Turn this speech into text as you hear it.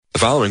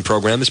following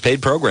program is paid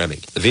programming.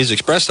 The views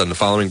expressed on the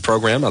following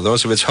program are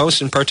those of its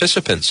hosts and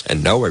participants,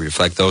 and nowhere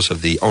reflect those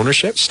of the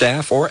ownership,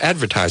 staff, or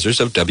advertisers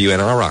of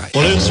WNRI.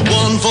 Well, it's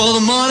one for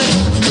the money,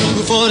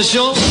 two for the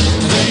show.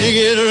 Then you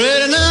get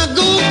ready now,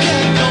 go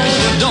get going,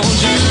 but don't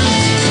you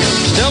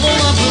step on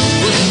my blue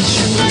suede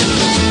shoe.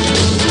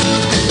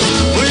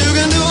 Well, you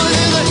can do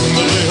anything,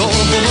 lay hold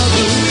for my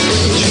blue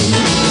suede shoe.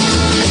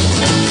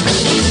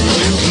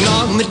 You can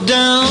knock me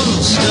down,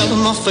 step in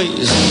my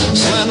face,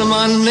 slander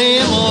my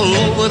name all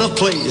over the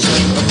place.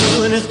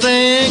 Do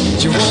anything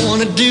that you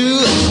want to do,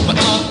 but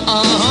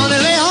honey,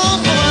 lay hold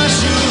for my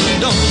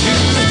shoe. Don't you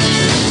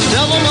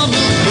step on my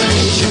blue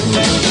suede shoe.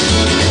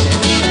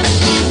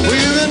 Well,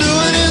 you can do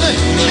anything,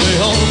 lay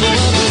hold for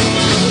my blue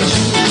suede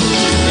shoe.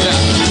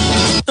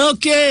 Yeah.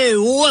 Okay,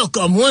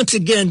 welcome once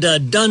again to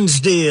Dunn's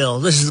Deal.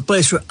 This is the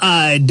place where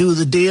I do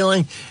the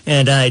dealing,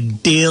 and I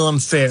deal them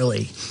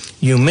fairly.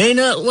 You may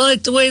not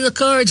like the way the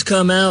cards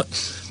come out,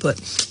 but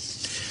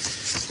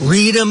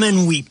read them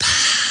and weep.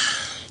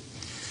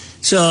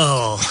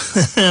 So,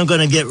 I'm going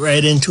to get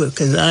right into it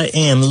because I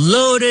am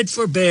loaded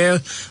for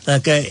bear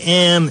like I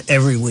am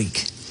every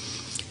week.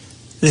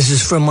 This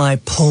is from my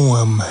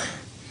poem.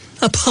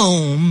 A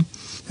poem.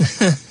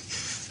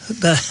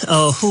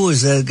 Who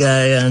was that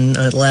guy on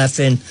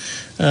laughing?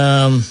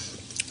 I'll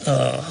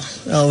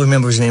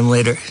remember his name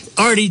later.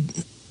 Artie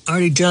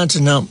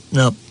Johnson? No,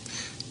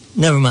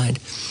 never mind.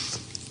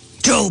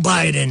 Joe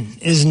Biden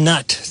is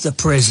not the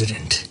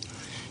president.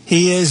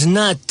 He is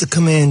not the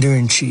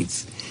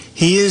commander-in-chief.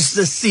 He is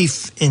the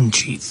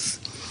thief-in-chief.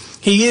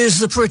 He is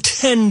the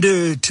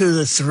pretender to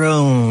the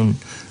throne,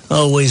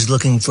 always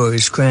looking for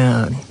his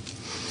crown.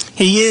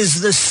 He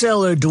is the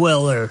cellar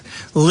dweller,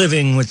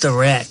 living with the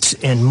rats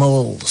and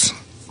moles.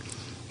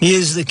 He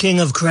is the king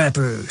of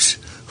crappers.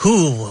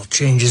 Who will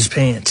change his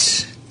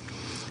pants?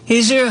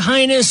 He's your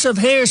highness of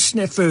hair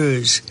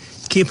sniffers.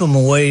 Keep him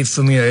away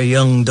from your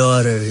young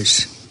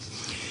daughters.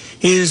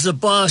 He is the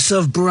boss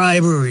of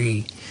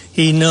bribery.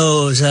 He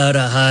knows how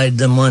to hide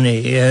the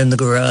money in the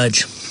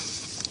garage.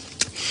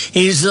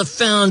 He's the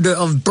founder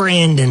of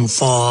Brandon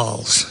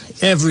Falls.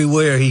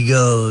 Everywhere he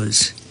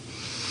goes.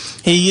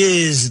 He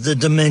is the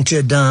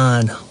dementia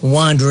Don,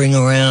 wandering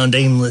around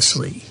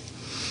aimlessly.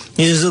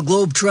 He is a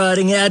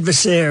globe-trotting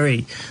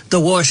adversary. The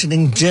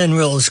Washington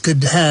Generals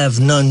could have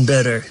none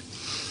better.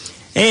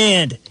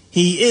 And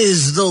he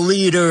is the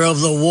leader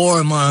of the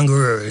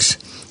warmongers.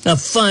 A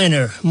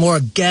finer, more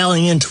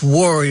gallant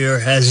warrior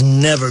has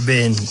never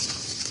been.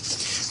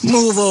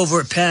 Move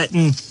over,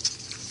 Patton.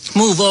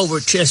 Move over,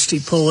 Chesty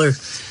Puller.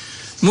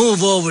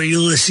 Move over,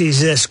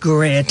 Ulysses S.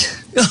 Grant.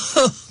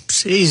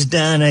 Oops, he's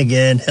down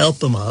again.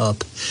 Help him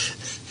up.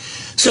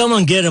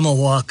 Someone get him a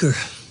walker.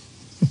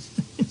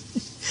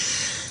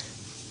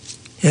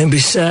 And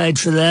beside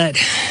for that,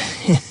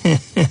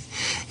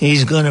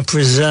 he's going to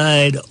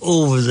preside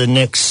over the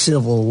next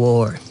Civil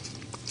War.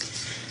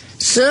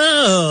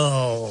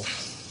 So,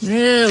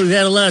 yeah, we've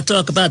had a lot of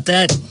talk about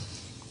that.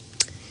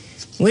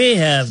 We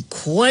have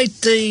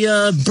quite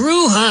the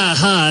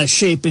brouhaha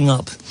shaping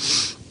up.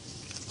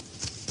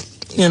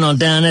 You know,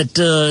 down at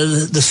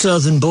the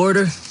southern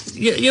border.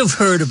 You've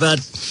heard about,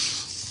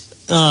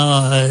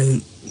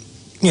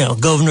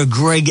 Governor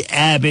Greg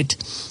Abbott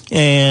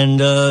and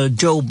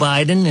Joe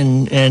Biden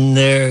and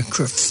their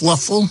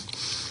kerfluffle.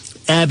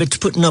 Abbott's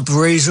putting up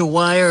razor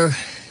wire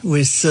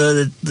with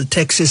the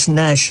Texas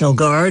National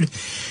Guard.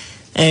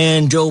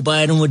 And Joe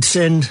Biden would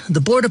send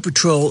the Border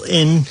Patrol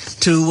in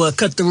to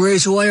cut the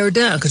razor wire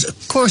down. Because,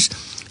 of course,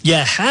 you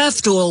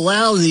have to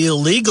allow the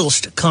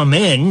illegals to come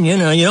in. You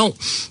know, you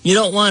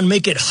don't want to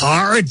make it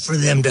hard for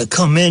them to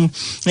come in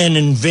and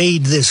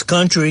invade this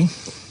country.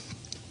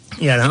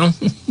 You know?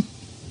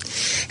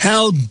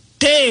 How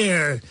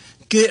dare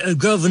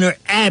Governor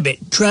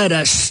Abbott try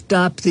to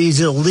stop these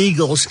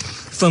illegals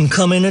from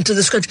coming into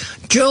this country?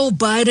 Joe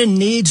Biden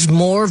needs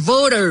more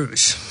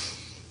voters.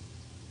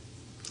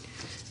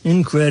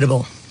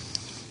 Incredible.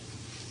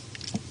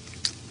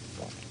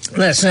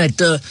 Last night,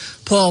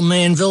 Paul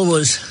Mainville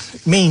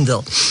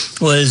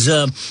was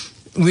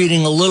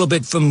reading a little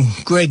bit from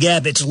Greg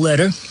Abbott's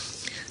letter.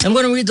 I'm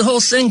going to read the whole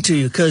thing to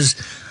you because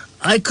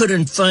I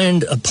couldn't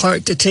find a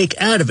part to take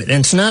out of it.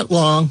 And it's not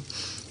long,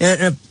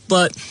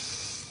 but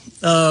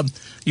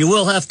you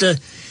will have to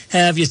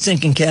have your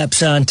thinking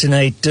caps on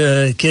tonight,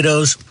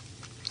 kiddos,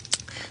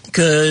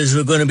 because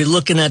we're going to be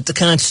looking at the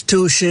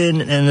Constitution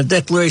and the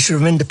Declaration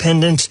of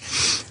Independence,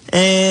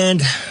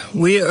 and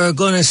we are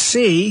going to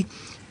see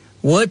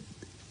what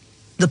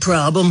the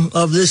problem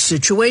of this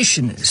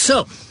situation is.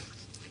 So,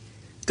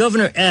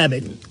 Governor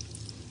Abbott,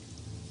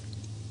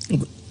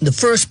 the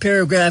first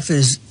paragraph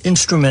is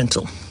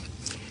instrumental.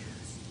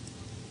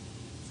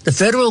 The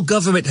federal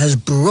government has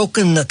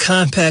broken the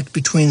compact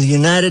between the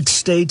United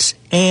States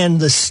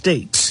and the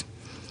states.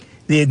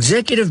 The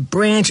executive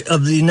branch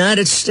of the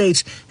United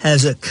States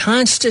has a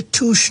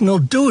constitutional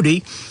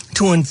duty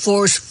to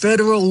enforce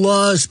federal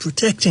laws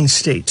protecting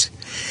states,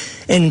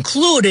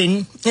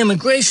 including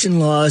immigration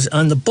laws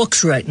on the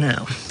books right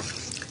now.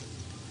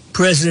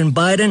 President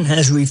Biden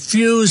has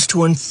refused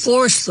to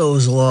enforce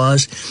those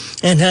laws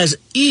and has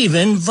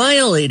even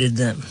violated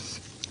them.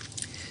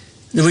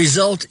 The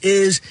result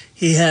is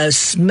he has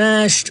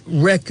smashed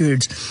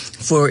records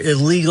for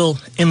illegal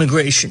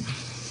immigration.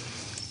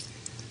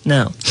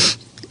 Now,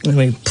 let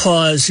me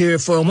pause here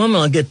for a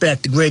moment. I'll get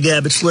back to Greg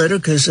Abbott's letter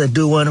because I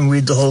do want to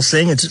read the whole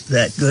thing. It's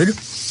that good.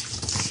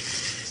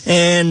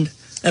 And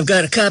I've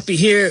got a copy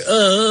here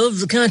of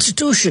the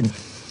Constitution.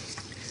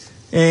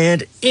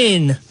 And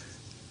in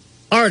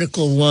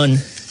Article 1,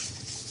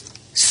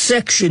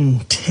 Section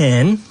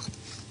 10,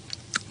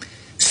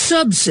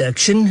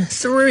 Subsection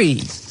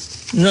 3.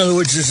 In other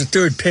words, there's a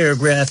third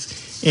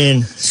paragraph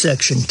in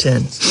Section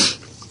 10.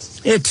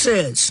 It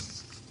says,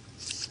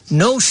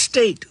 no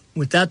state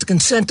without the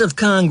consent of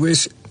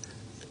Congress,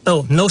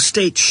 no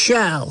state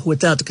shall,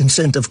 without the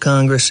consent of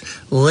Congress,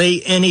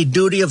 lay any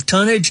duty of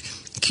tonnage,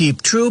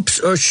 keep troops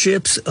or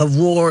ships of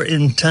war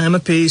in time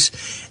of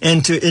peace,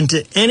 enter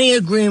into any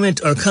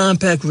agreement or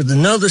compact with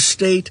another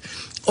state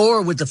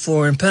or with a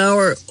foreign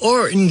power,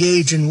 or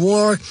engage in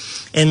war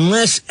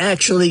unless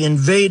actually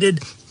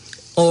invaded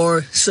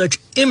or such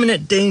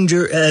imminent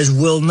danger as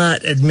will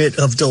not admit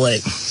of delay.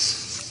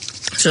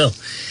 So,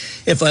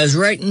 if I was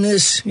writing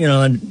this,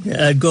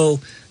 I'd go,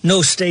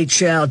 no state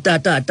shall, ...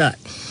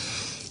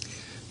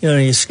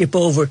 You skip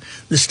over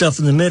the stuff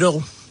in the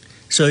middle,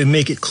 so you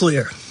make it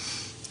clear.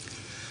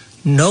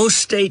 No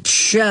state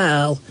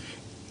shall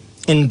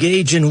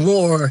engage in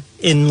war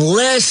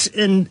unless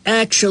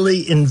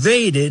actually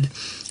invaded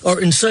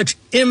or in such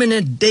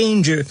imminent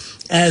danger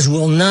as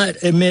will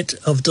not admit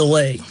of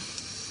delay.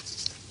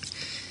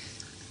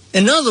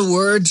 In other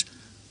words,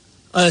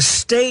 a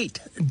state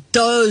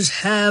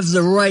does have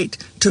the right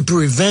to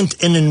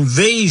prevent an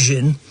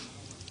invasion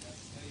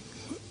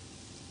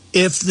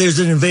if there's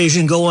an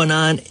invasion going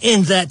on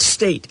in that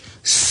state,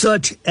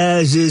 such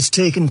as is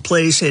taking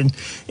place in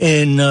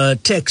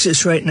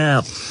Texas right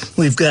now.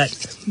 We've got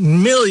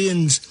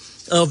millions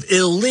of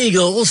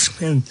illegals,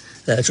 and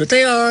that's what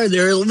they are.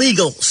 They're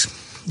illegals.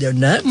 They're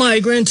not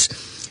migrants.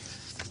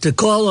 To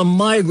call them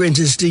migrants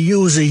is to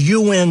use a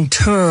UN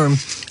term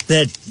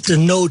that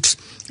denotes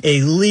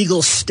a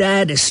legal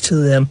status to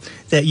them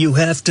that you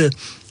have to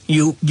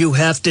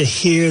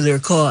hear their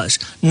cause.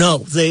 No,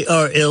 they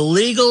are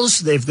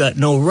illegals. They've got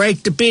no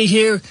right to be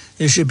here.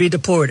 They should be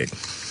deported.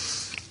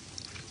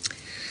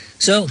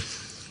 So,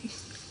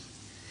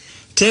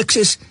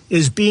 Texas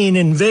is being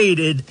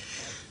invaded,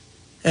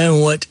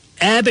 and what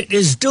Abbott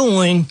is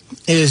doing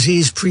is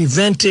he's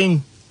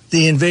preventing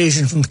the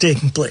invasion from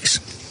taking place.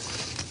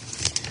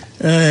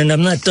 And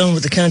I'm not done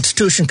with the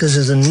Constitution because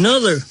there's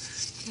another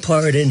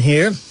part in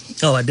here.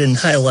 Oh, I didn't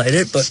highlight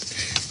it, but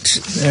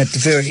at the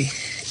very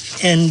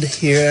end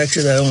here,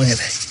 actually, I only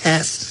have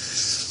half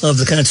of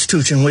the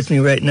Constitution with me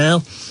right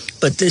now.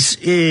 But this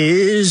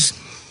is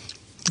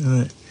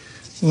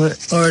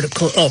what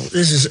article? Oh,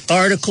 this is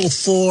Article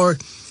 4,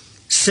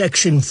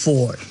 Section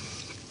 4.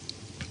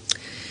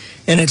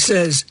 And it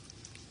says,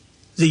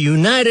 the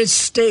United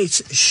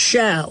States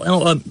shall,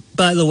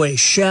 by the way,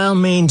 shall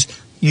means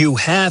you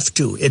have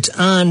to. It's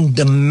on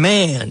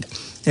demand.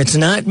 It's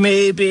not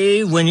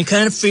maybe when you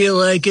kind of feel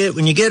like it,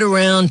 when you get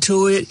around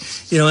to it,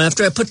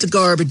 after I put the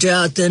garbage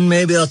out, then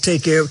maybe I'll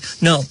take care of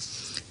it. No.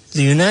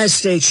 The United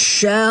States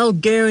shall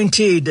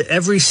guarantee to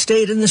every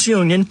state in this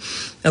union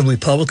a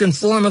republican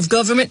form of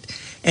government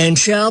and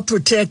shall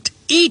protect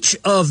each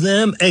of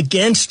them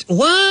against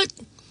what?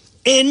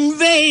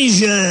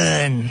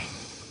 Invasion.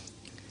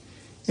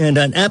 And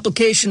on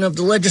application of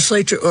the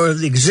legislature or of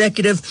the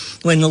executive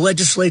when the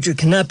legislature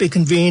cannot be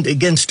convened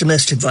against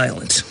domestic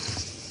violence.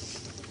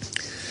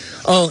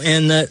 Oh,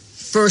 and that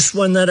first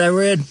one that I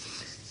read,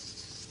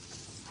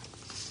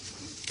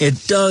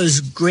 it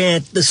does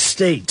grant the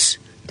states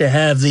to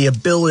have the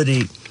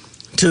ability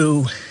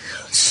to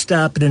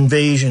stop an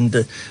invasion,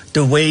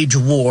 to wage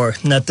war.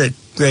 Not that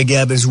Greg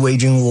Abbott is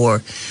waging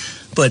war,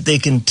 but they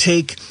can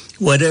take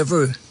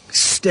whatever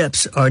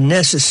steps are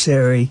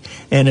necessary,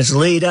 and it's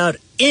laid out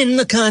in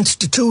the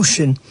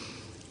Constitution.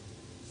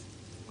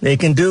 They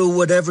can do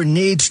whatever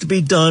needs to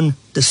be done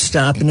to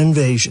stop an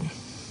invasion.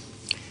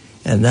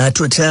 And that's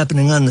what's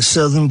happening on the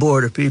southern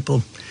border,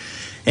 people.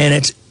 And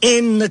it's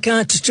in the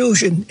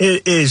Constitution.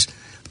 It is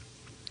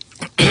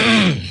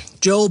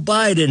Joe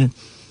Biden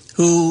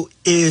who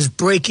is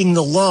breaking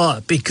the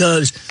law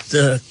because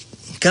the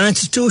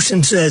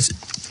Constitution says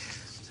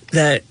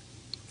that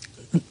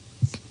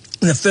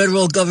the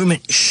federal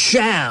government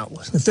shall,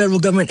 the federal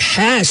government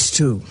has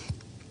to,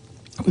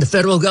 the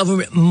federal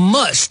government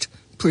must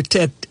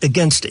protect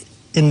against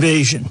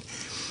invasion.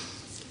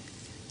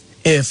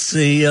 If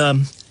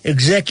the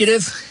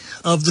executive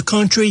of the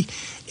country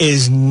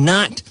is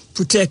not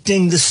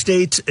protecting the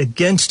states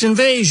against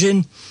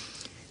invasion,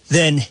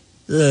 then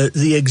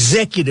the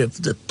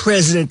executive, the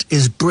president,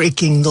 is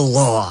breaking the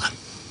law.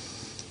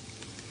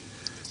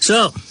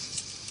 So,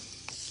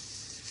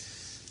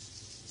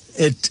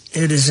 it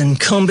is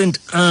incumbent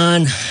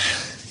on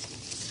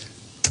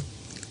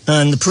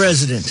the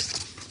president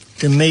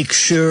to make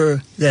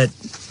sure that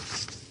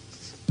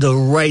the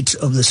rights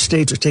of the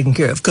states are taken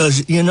care of.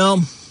 Because, you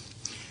know,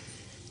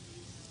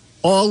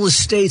 all the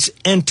states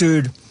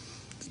entered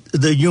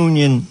the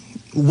Union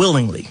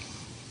willingly.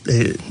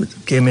 They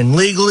came in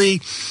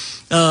legally,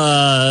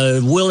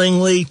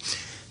 willingly,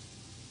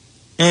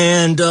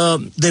 and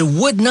they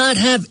would not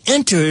have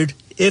entered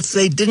if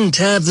they didn't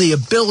have the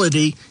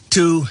ability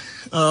to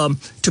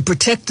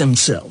protect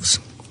themselves,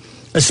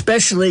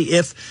 especially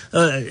if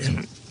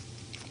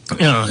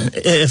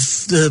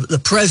if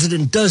the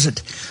president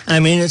doesn't. I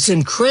mean, it's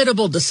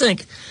incredible to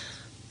think.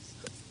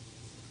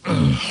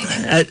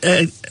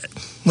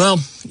 Well,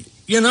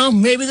 you know,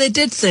 maybe they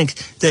did think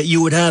that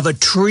you would have a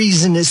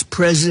treasonous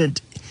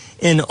president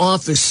in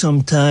office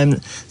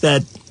sometime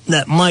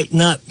that might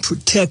not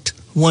protect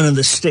one of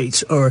the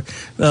states or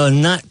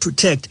not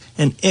protect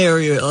an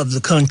area of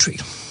the country.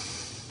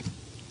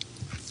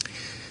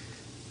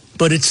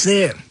 But it's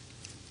there.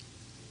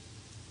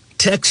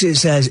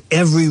 Texas has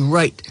every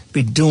right to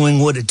be doing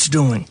what it's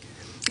doing.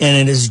 And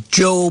it is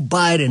Joe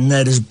Biden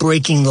that is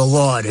breaking the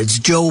law. It's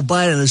Joe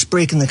Biden that's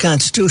breaking the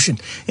Constitution.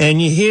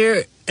 And you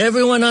hear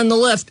everyone on the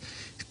left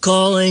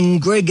calling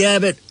Greg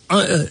Abbott,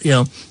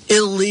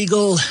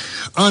 illegal,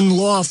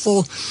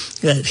 unlawful,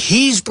 that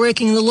he's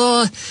breaking the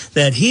law,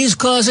 that he's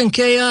causing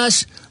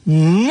chaos.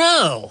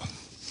 No,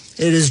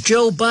 it is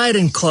Joe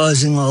Biden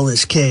causing all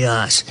this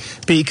chaos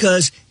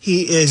because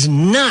he is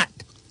not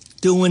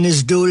doing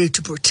his duty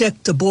to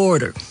protect the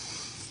border.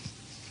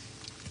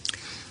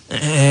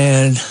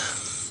 And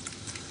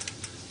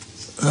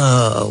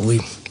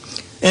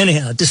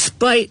anyhow,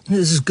 despite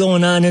this is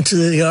going on into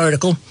the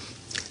article,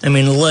 the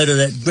letter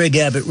that Greg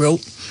Abbott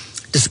wrote,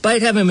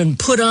 despite having been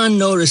put on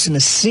notice in a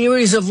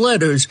series of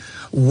letters,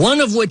 one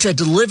of which I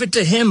delivered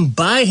to him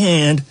by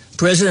hand,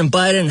 President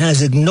Biden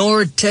has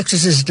ignored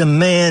Texas's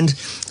demand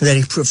that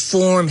he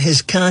perform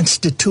his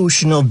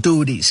constitutional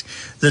duties,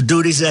 the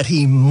duties that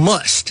he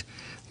must,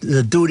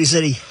 the duties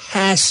that he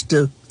has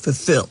to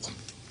fulfill.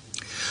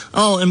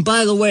 Oh, and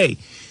by the way,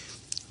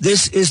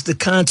 this is the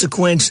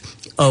consequence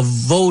of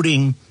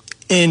voting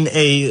in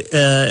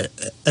a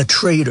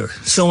traitor,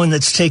 someone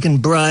that's taken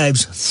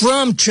bribes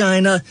from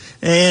China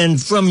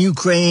and from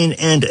Ukraine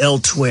and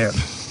elsewhere.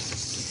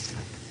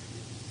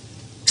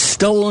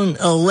 Stolen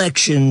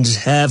elections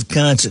have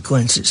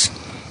consequences.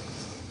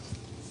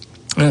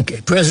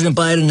 Okay, President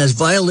Biden has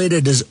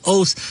violated his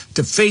oath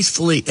to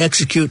faithfully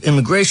execute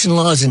immigration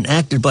laws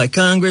enacted by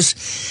Congress.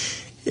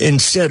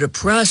 Instead of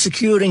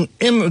prosecuting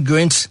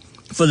immigrants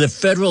for the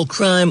federal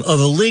crime of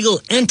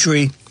illegal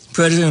entry,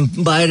 President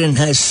Biden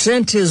has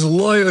sent his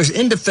lawyers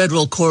into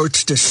federal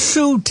courts to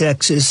sue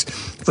Texas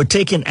for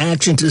taking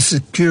action to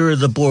secure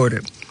the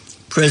border.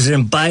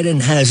 President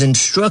Biden has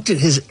instructed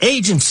his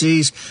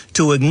agencies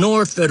to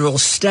ignore federal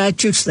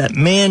statutes that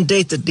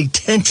mandate the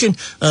detention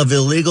of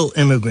illegal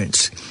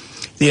immigrants.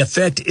 The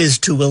effect is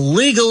to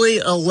illegally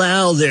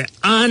allow their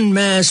en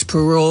masse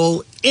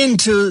parole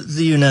into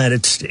the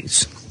United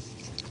States.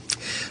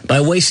 By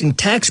wasting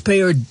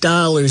taxpayer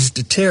dollars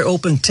to tear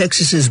open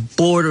Texas's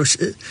border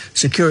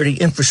security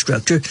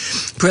infrastructure,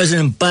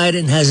 President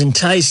Biden has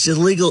enticed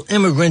illegal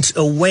immigrants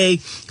away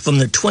from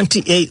the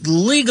 28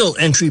 legal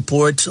entry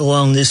ports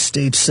along this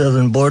state's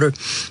southern border,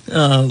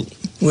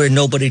 where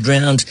nobody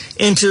drowns,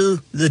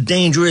 into the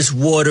dangerous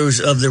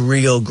waters of the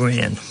Rio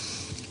Grande.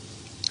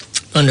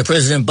 Under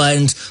President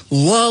Biden's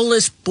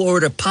lawless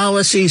border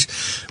policies,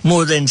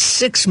 more than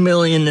 6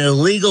 million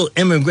illegal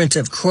immigrants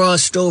have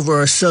crossed over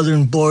our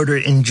southern border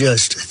in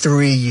just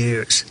 3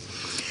 years.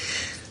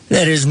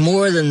 That is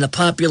more than the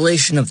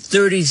population of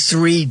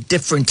 33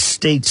 different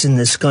states in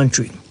this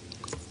country.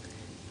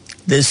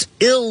 This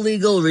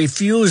illegal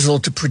refusal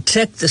to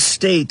protect the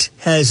state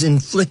has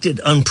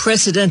inflicted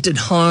unprecedented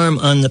harm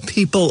on the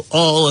people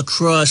all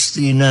across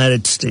the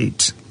United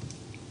States.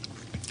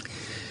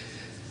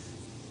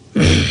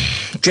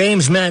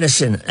 James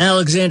Madison,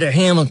 Alexander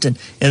Hamilton,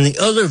 and the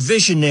other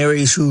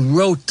visionaries who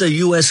wrote the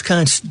U.S.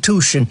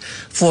 Constitution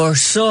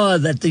foresaw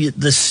that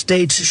the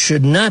states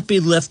should not be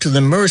left to the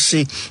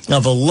mercy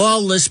of a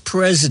lawless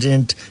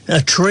president,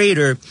 a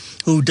traitor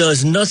who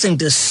does nothing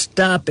to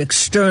stop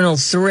external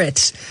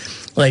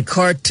threats like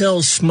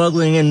cartels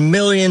smuggling in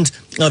millions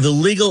of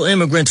illegal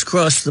immigrants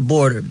across the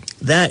border.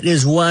 That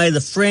is why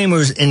the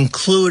framers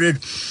included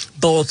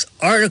both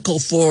Article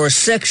 4,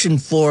 Section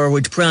 4,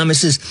 which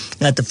promises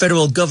that the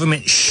federal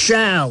government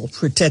shall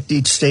protect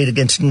each state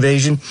against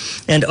invasion,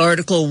 and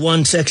Article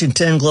 1, Section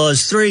 10,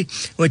 Clause 3,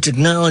 which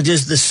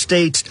acknowledges the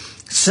state's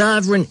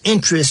sovereign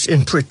interest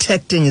in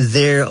protecting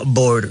their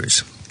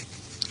borders.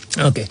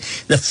 Okay,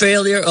 the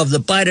failure of the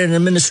Biden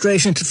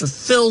administration to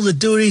fulfill the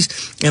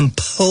duties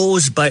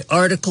imposed by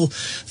Article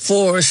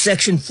 4,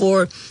 Section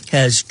 4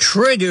 has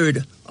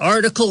triggered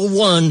Article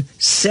 1,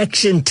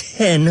 Section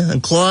 10,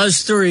 and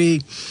Clause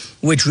 3,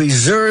 which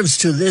reserves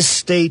to this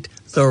state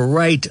the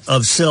right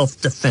of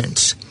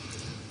self-defense.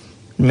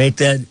 Make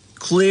that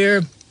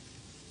clear.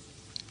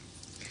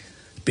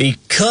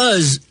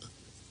 Because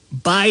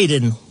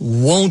Biden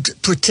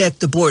won't protect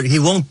the border, he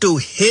won't do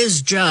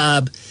his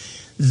job,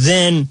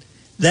 then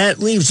that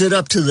leaves it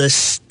up to the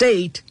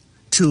state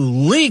to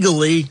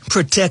legally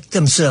protect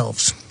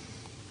themselves.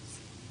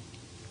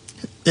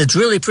 It's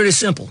really pretty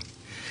simple.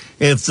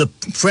 If the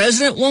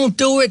president won't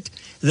do it,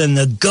 then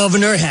the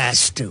governor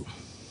has to.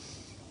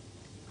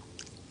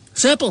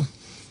 Simple.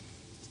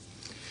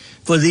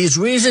 For these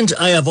reasons,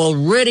 I have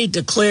already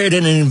declared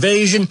an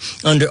invasion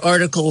under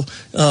Article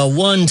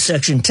 1,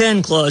 Section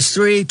 10, Clause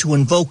 3, to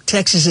invoke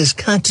Texas's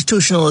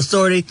constitutional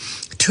authority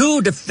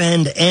to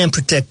defend and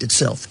protect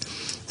itself.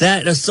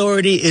 That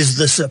authority is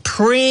the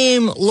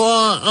supreme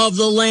law of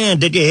the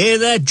land. Did you hear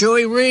that,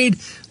 Joey Reid?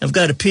 I've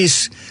got a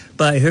piece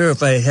by her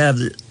if I have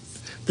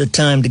the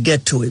time to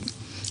get to it.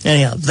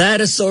 Anyhow,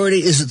 that authority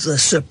is the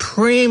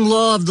supreme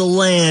law of the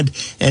land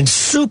and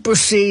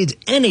supersedes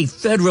any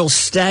federal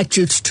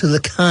statutes to the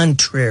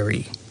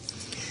contrary.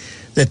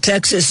 The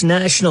Texas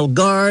National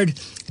Guard,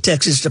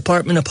 Texas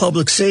Department of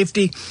Public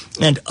Safety,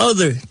 and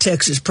other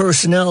Texas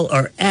personnel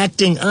are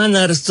acting on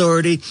that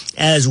authority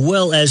as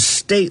well as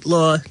state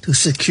law to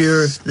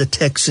secure the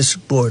Texas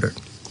border.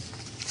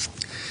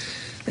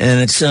 And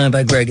it's signed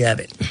by Greg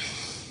Abbott.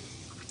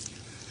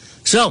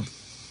 So,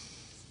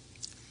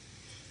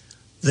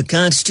 the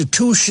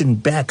Constitution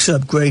backs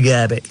up Greg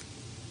Abbott.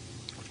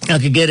 I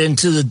could get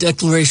into the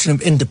Declaration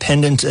of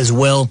Independence as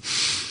well,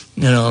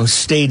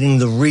 stating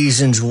the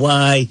reasons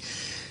why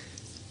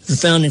the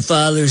Founding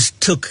Fathers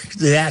took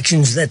the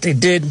actions that they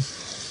did.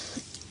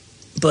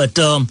 But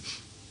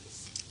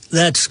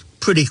that's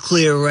pretty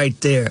clear right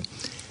there.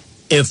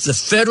 If the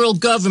federal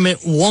government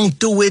won't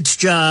do its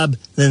job,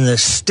 then the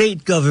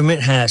state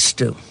government has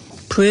to.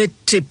 Pretty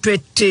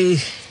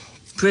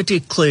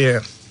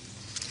clear.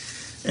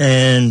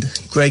 And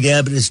Greg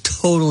Abbott is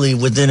totally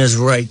within his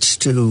rights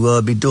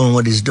to be doing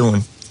what he's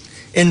doing.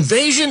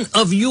 Invasion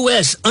of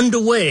U.S.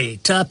 underway.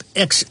 Top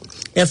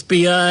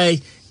ex-FBI,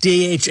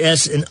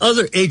 DHS, and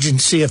other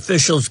agency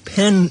officials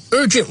pen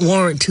urgent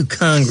warrant to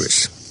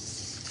Congress.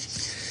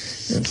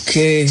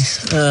 Okay,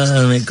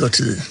 let me go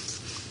to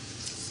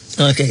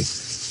Okay.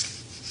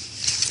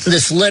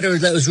 This letter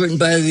that was written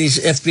by these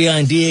FBI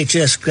and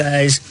DHS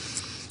guys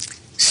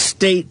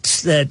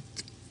states that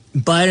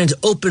Biden's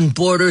open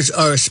borders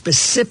are a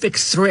specific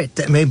threat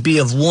that may be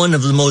of one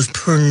of the most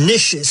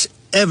pernicious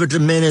ever to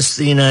menace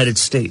the United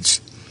States.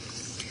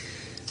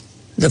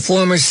 The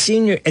former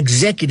senior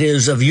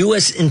executives of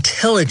U.S.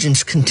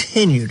 intelligence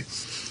continued.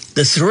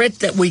 The threat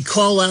that we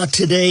call out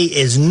today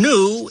is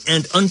new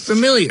and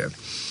unfamiliar.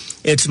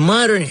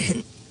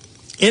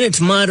 In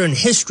its modern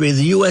history,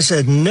 the U.S.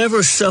 had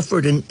never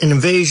suffered an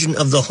invasion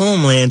of the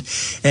homeland,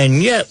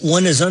 and yet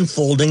one is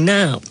unfolding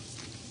now.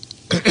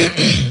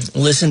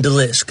 Listen to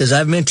this, because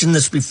I've mentioned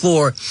this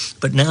before,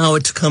 but now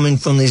it's coming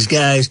from these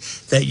guys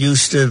that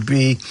used to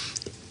be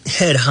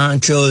head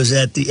honchos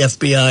at the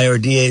FBI or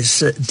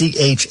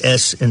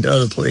DHS and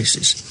other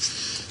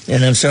places.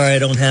 And I'm sorry I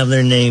don't have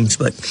their names,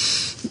 but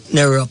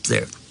they're up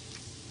there.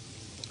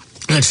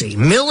 Let's see.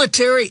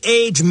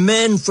 Military-age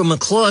men from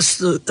across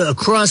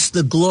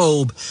the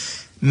globe,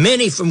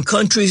 many from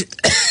countries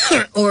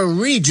or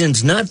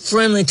regions not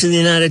friendly to the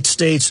United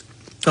States,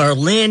 are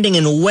landing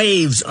in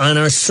waves on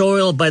our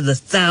soil by the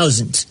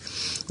thousands,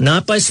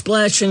 not by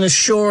splashing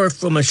ashore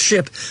from a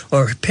ship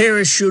or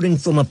parachuting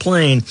from a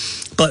plane,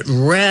 but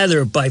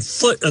rather by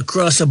foot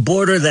across a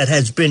border that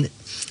has been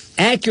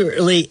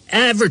accurately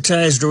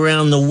advertised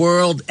around the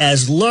world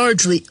as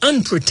largely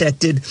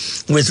unprotected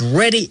with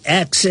ready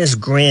access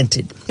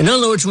granted. In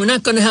other words, we're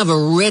not going to have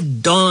a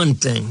Red Dawn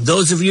thing.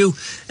 Those of you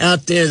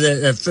out there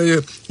that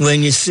figure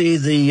when you see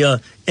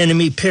the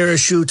enemy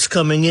parachutes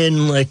coming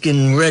in, like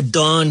in Red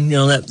Dawn,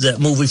 that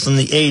movie from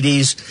the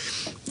 80s,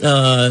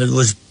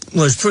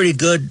 was pretty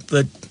good,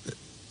 but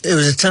it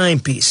was a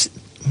timepiece.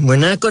 We're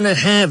not going to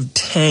have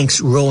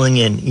tanks rolling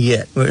in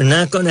yet. We're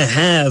not going to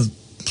have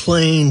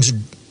planes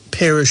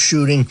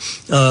parachuting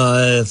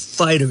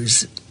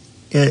fighters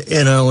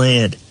in our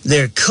land.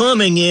 They're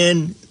coming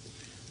in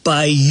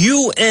by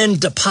UN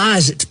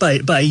deposits,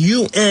 by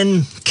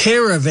UN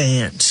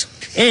caravans,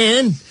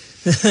 and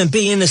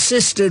being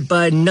assisted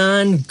by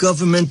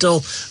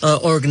non-governmental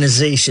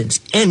organizations,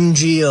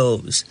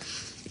 NGOs,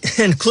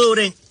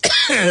 including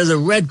the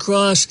Red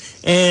Cross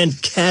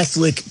and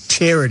Catholic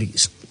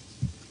charities.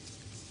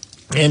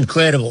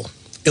 Incredible.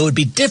 It would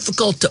be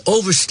difficult to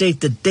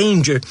overstate the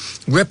danger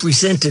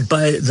represented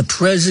by the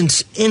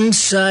presence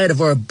inside of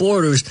our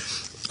borders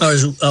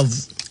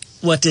of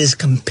what is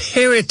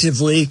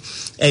comparatively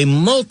a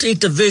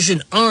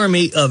multi-division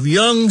army of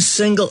young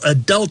single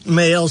adult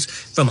males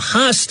from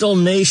hostile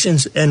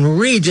nations and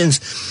regions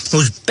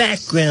whose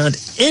background,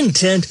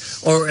 intent,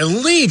 or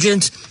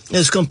allegiance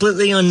is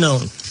completely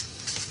unknown.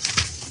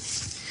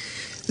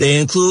 They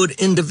include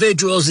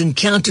individuals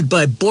encountered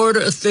by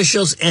border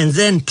officials and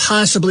then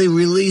possibly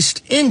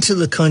released into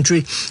the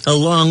country,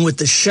 along with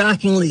the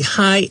shockingly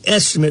high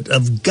estimate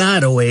of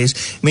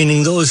gotaways,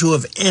 meaning those who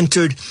have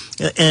entered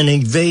and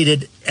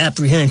evaded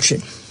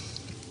apprehension.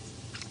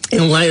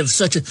 In light of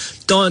such a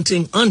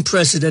daunting,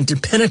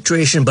 unprecedented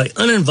penetration by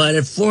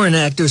uninvited foreign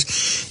actors,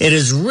 it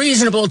is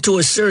reasonable to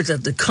assert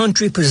that the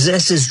country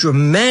possesses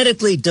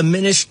dramatically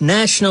diminished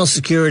national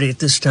security at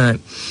this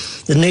time.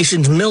 The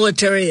nation's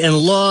military and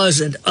laws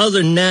and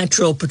other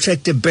natural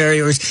protective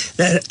barriers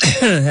that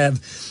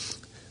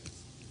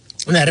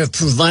have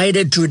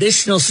provided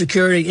traditional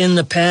security in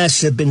the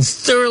past have been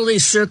thoroughly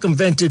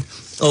circumvented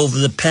over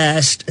the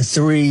past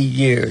 3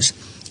 years.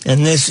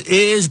 And this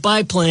is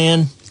by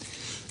plan.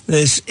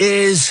 This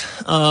is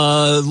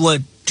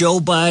what Joe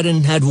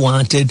Biden had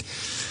wanted.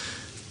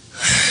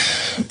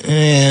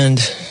 And,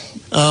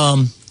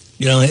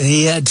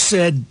 he had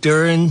said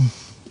during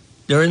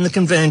the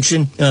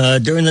convention,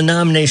 during the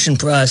nomination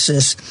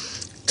process,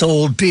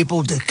 told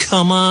people to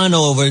come on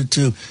over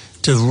to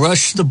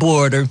rush the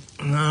border.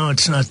 No,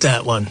 it's not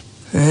that one.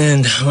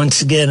 And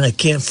once again, I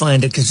can't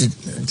find it because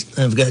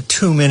I've got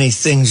too many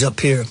things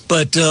up here.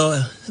 But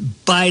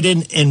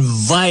Biden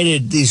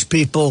invited these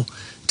people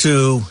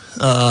to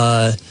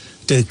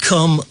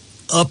come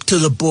up to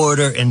the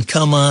border and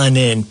come on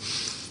in,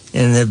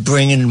 and they're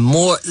bringing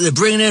more. They're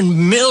bringing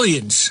in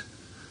millions,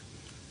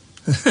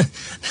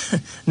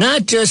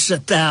 not just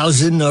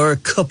 1,000 or a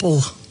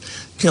couple,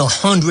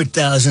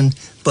 100,000,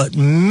 but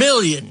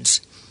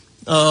millions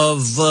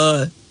of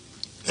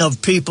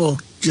people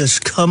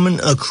just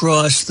coming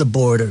across the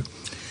border,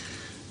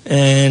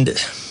 and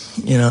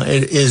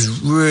it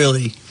is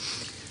really.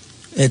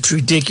 It's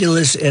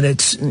ridiculous, and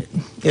it's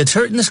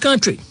hurting this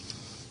country.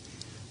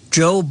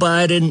 Joe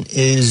Biden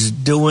is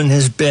doing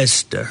his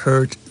best to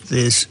hurt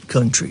this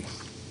country.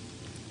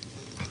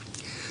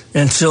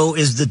 And so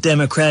is the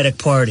Democratic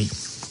Party.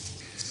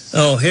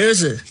 Oh,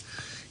 here's a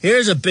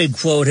big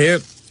quote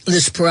here.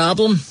 This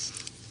problem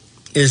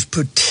is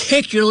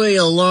particularly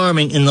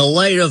alarming in the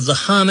light of the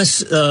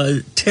Hamas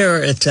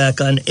terror attack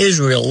on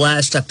Israel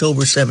last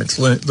October 7th,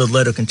 the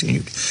letter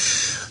continued.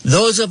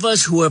 Those of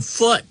us who have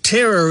fought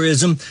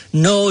terrorism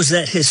knows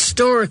that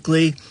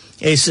historically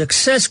a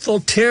successful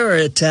terror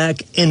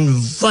attack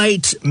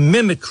invites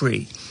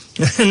mimicry.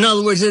 In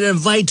other words, it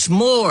invites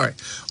more.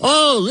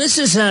 Oh, this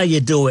is how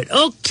you do it.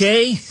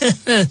 Okay,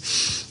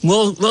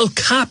 we'll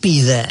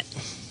copy that.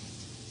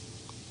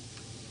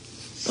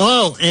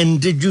 Oh, and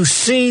did you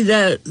see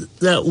that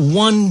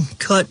one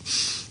cut?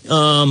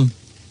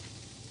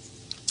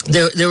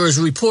 There was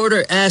a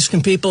reporter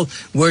asking people,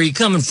 where are you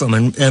coming from?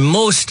 And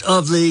most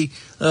of the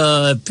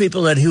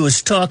people that he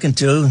was talking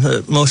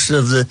to, most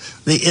of the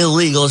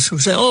illegals, were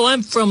saying, oh,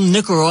 I'm from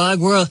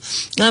Nicaragua,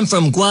 I'm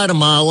from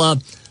Guatemala,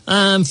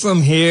 I'm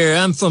from here,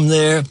 I'm from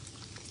there.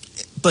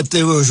 But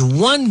there was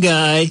one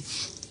guy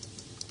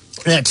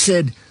that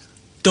said,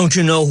 don't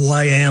you know who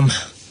I am?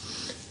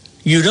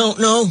 You don't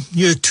know?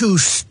 You're too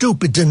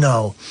stupid to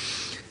know.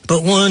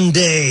 But one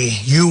day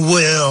you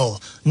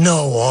will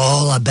know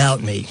all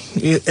about me.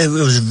 It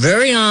was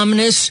very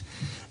ominous.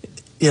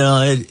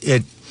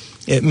 It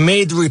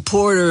made the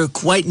reporter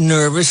quite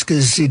nervous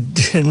because he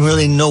didn't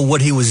really know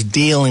what he was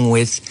dealing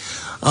with.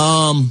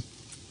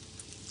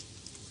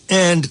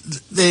 And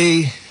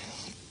they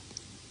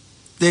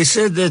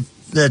said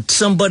that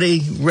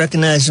somebody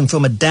recognized him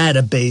from a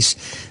database,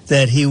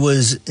 that he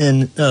was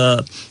an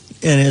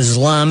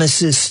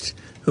Islamist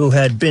who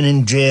had been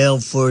in jail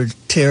for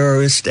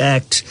terrorist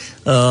acts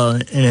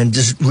and had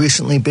just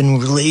recently been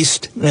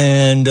released.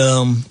 And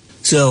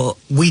so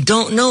we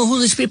don't know who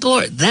these people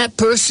are. That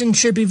person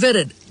should be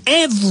vetted.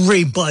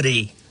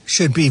 Everybody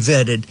should be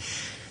vetted.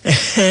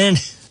 And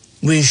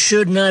we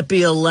should not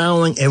be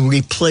allowing a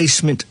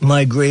replacement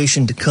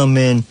migration to come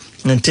in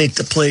and take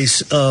the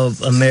place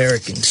of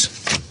Americans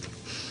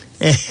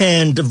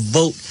and to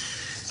vote.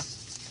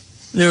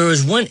 There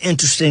was one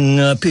interesting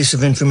piece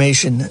of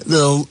information.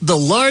 The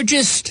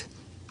largest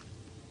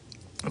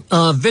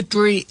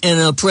victory in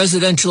a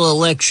presidential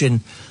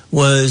election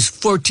was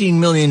 14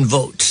 million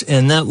votes,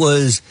 and that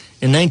was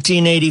in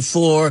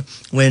 1984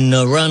 when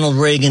Ronald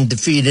Reagan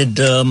defeated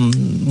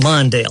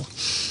Walter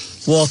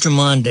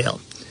Mondale.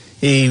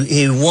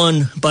 He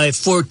won by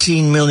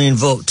 14 million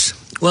votes.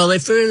 Well, they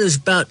figured there's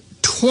about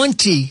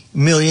 20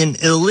 million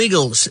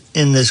illegals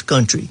in this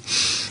country.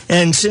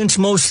 And since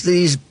most of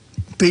these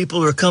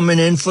people are coming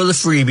in for the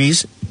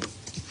freebies,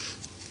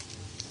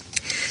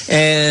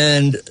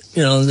 and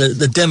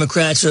the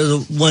Democrats are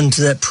the ones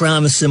that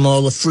promise them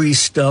all the free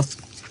stuff,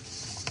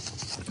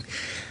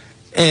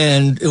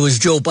 and it was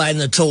Joe Biden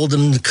that told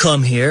them to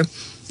come here,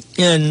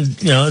 and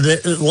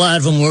a lot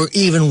of them were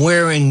even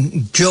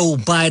wearing Joe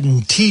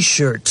Biden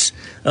T-shirts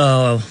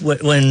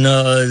when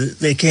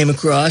they came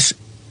across.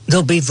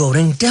 They'll be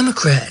voting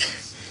Democrat,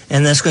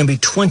 and that's going to be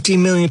 20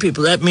 million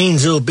people. That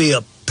means it'll be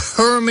a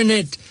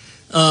permanent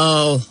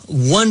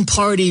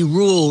one-party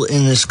rule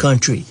in this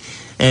country.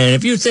 And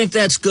if you think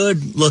that's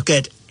good, look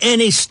at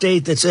any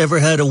state that's ever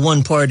had a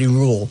one-party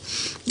rule.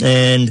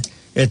 And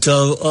it's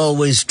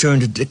always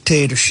turned to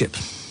dictatorship.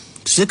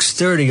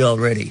 6:30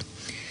 already.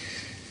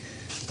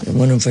 I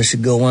wonder if I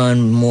should go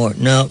on more.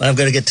 No, I've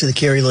got to get to the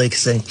Kerry Lake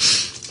thing.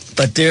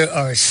 But there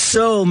are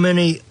so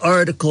many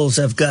articles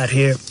I've got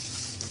here.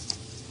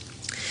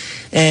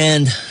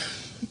 And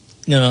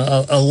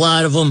a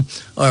lot of them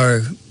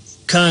are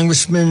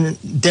congressmen,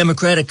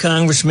 Democratic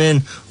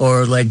congressmen,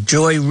 or like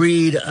Joy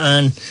Reid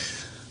on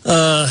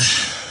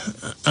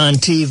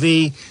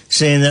TV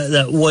saying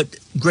that what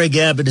Greg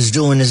Abbott is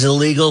doing is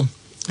illegal.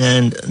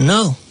 And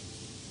no.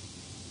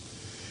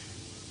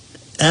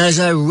 As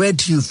I read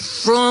to you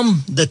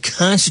from the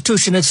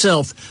Constitution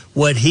itself,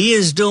 what he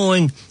is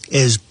doing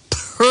is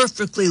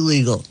perfectly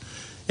legal.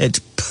 It's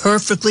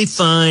perfectly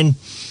fine.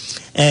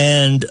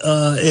 And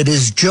it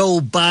is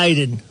Joe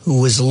Biden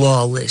who is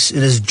lawless.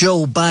 It is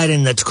Joe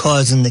Biden that's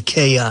causing the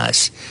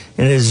chaos.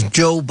 It is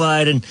Joe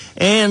Biden.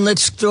 And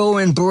let's throw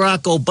in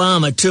Barack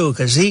Obama, too,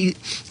 because he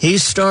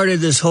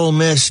started this whole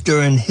mess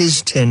during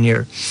his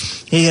tenure.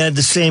 He had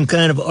the same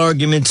kind of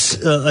arguments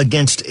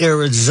against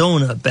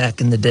Arizona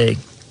back in the day.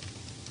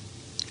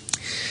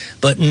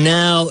 But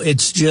now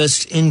it's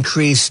just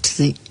increased to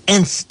the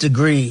nth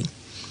degree.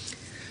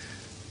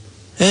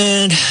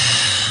 And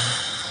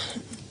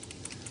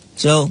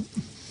so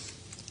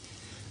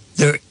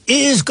there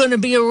is going to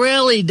be a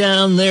rally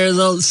down there,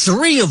 though,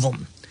 3 of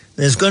them.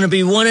 There's going to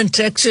be one in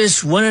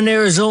Texas, one in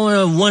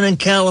Arizona, one in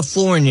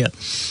California.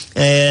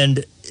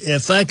 And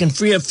if I can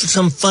free up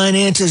some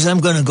finances, I'm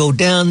going to go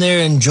down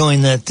there and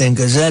join that thing,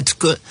 because that's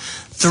good.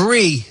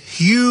 3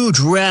 huge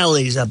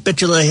rallies. I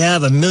bet you they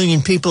have 1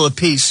 million people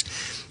apiece.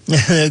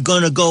 They're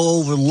going to go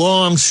over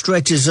long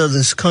stretches of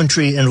this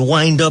country and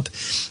wind up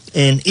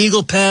in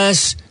Eagle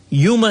Pass,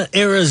 Yuma,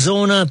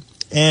 Arizona,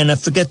 and I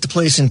forget the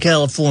place in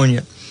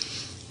California.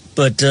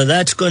 But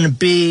that's going to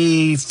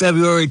be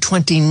January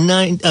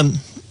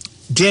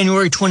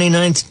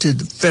 29th to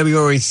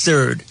February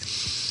 3rd.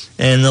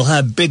 And they'll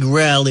have big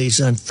rallies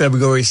on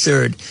February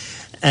 3rd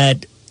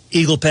at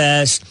Eagle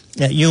Pass,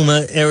 at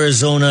Yuma,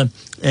 Arizona.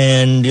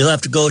 And you'll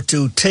have to go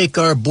to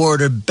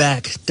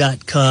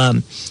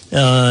takeourborderback.com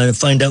to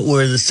find out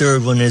where the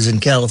 3rd one is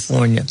in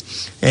California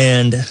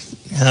and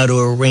how to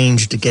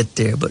arrange to get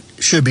there. But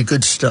it should be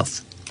good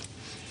stuff.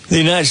 The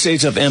United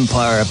States of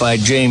Empire by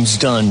James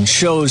Dunn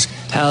shows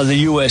how the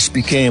U.S.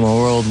 became a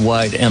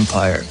worldwide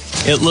empire.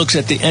 It looks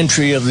at the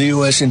entry of the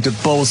U.S. into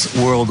both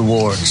world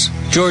wars.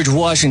 George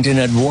Washington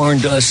had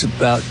warned us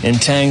about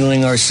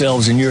entangling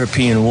ourselves in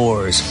European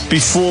wars.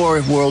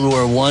 Before World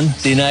War I,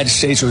 the United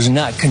States was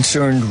not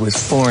concerned with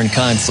foreign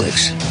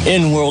conflicts.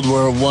 In World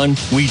War I,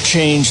 we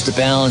changed the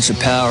balance of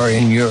power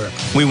in Europe.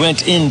 We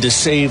went in to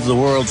save the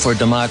world for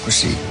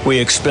democracy. We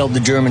expelled the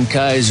German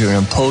Kaiser and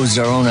imposed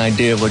our own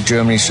idea of what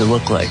Germany should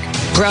look like.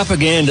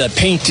 Propaganda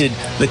painted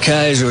the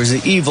Kaiser as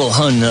the evil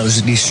Hun that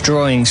was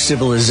destroying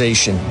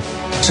civilization.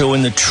 So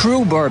when the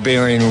true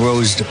barbarian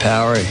rose to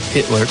power,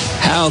 Hitler,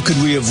 how could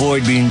we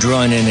avoid being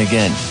drawn in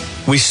again?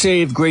 We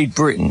saved Great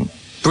Britain.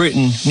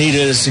 Britain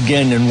needed us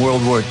again in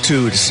World War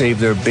II to save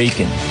their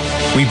bacon.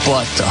 We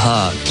bought the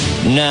hog.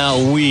 Now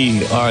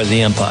we are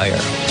the empire.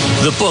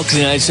 The book, The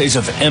United States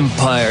of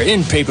Empire,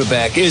 in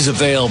paperback, is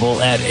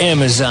available at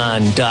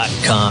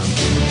Amazon.com.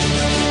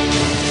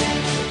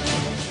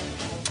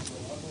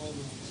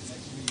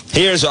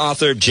 Here's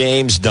author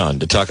James Dunn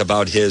to talk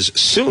about his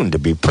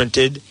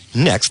soon-to-be-printed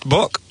next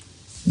book.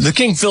 The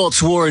King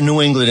Philip's War in New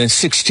England in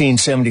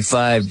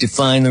 1675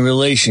 defined the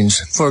relations,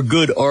 for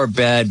good or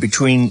bad,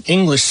 between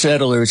English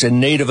settlers and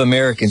Native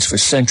Americans for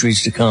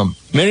centuries to come.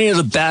 Many of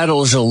the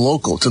battles are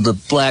local to the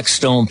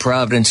Blackstone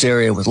Providence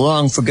area with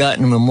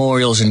long-forgotten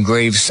memorials and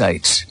grave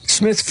sites.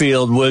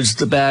 Smithfield was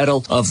the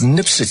Battle of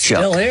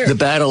Nipsachuk. The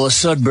Battle of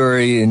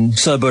Sudbury in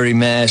Sudbury,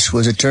 Mass.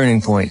 was a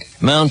turning point.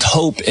 Mount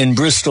Hope in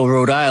Bristol,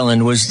 Rhode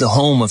Island was the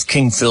home of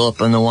King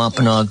Philip and the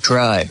Wampanoag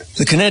tribe.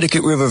 The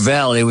Connecticut River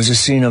Valley was a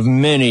scene of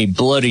many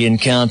bloody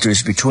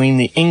encounters between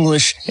the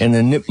English and the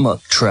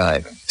Nipmuc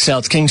tribe.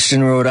 South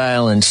Kingston, Rhode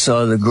Island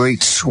saw the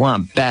Great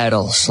Swamp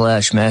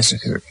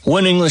Battle/Massacre.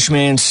 One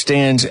Englishman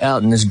stands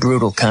out in this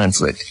brutal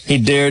conflict. He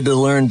dared to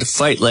learn to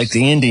fight like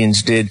the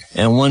Indians did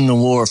and won the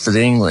war for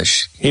the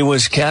English. He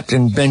was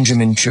Captain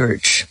Benjamin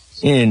Church.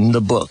 In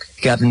the book,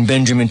 Captain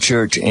Benjamin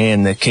Church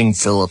and the King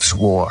Philip's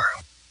War.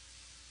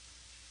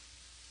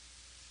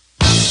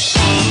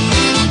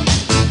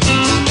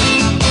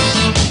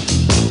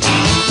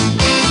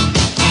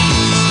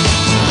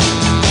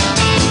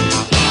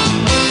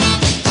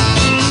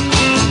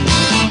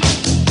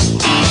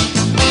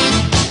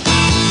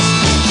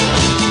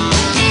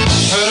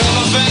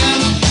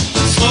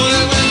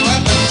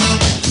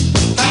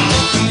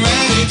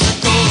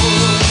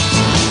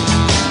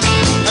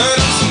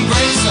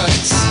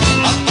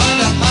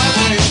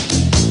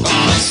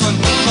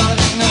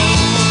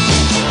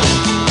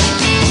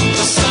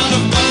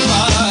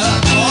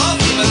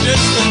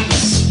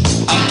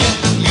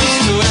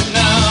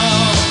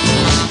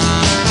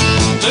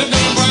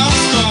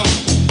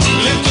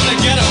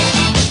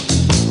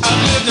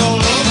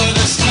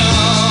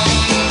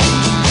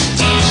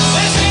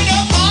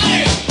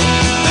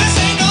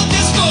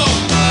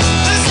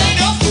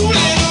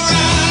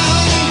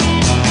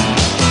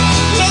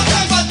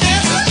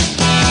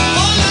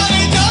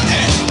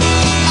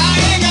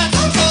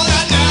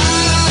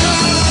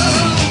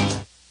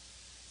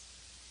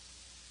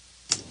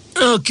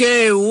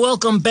 Okay,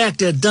 welcome back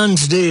to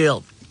Dunn's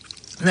Deal.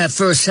 that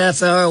first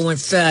half hour went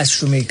fast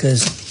for me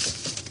because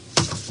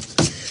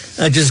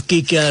I just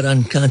geek out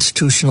on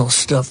constitutional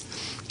stuff.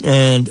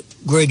 And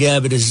Greg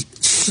Abbott is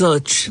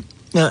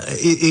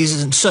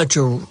he's in such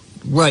a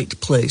right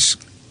place.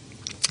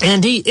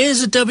 And he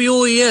is a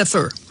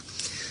WEFer.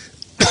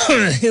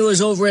 He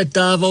was over at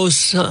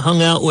Davos,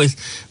 hung out with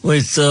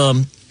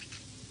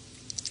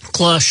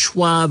Klaus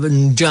Schwab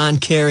and John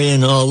Kerry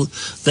and all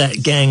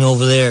that gang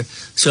over there.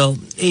 So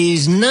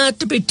he's not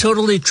to be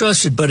totally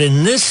trusted, but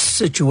in this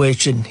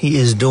situation, he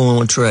is doing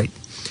what's right.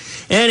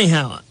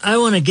 Anyhow, I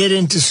want to get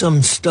into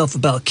some stuff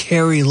about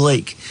Kari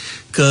Lake,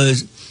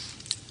 because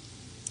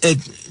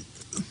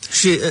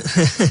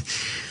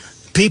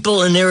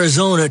people in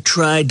Arizona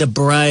tried to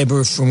bribe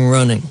her from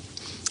running.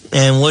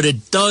 And what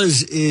it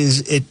does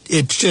is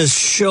it just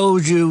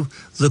shows you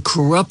the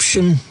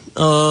corruption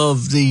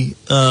of the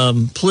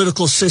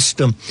political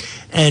system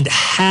and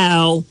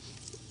how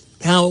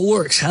it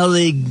works, how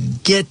they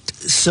get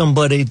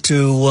somebody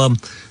to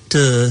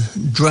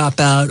drop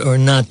out or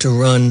not to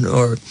run,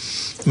 or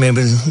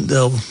maybe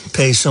they'll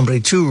pay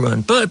somebody to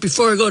run. But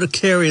before I go to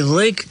Kari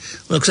Lake,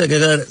 looks like I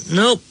got it.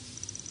 Nope.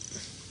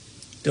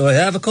 Do I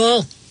have a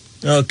call?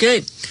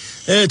 Okay.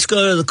 Let's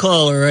go to the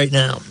caller right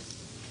now.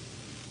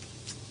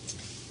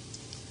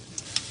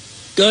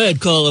 Go ahead,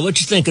 caller. What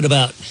you thinking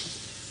about?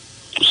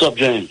 What's up,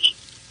 James?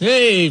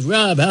 Hey,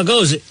 Rob. How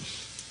goes it?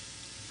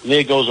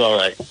 It goes all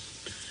right.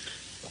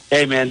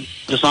 Hey, man,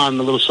 just on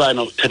a little side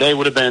note, today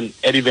would have been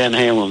Eddie Van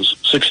Halen's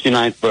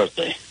 69th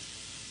birthday.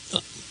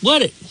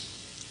 What it?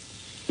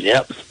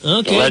 Yep.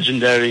 Okay. The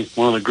legendary,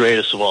 one of the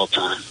greatest of all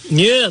time.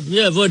 Yeah.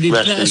 What, did he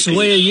pass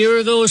away a year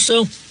ago or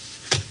so?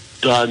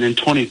 In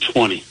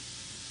 2020.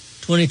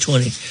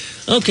 2020.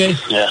 Okay.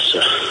 Yes,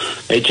 sir.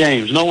 Hey,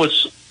 James, you know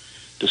what's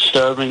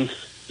disturbing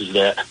is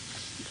that...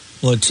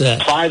 What's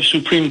that? 5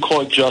 Supreme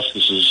Court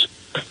justices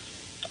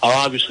are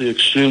obviously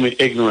extremely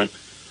ignorant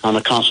on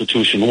the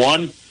Constitution.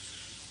 1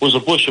 was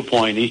a Bush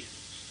appointee.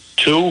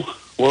 2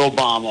 were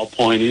Obama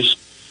appointees.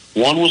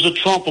 1 was a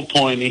Trump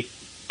appointee.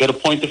 Got to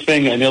point the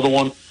finger. And the other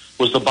one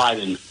was the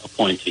Biden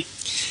appointee.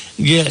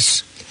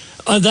 Yes.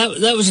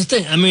 That was the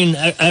thing. I mean,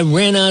 I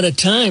ran out of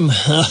time.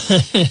 I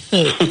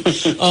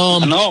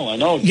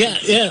know.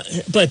 Yeah.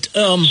 But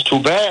it's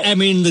too bad. I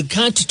mean, the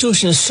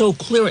Constitution is so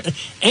clear.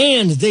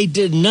 And they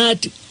did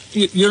not...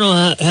 You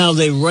know how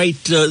they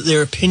write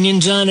their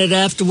opinions on it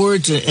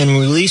afterwards and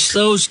release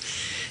those?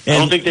 And I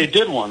don't think they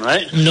did one,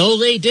 right? No,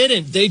 they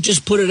didn't. They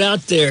just put it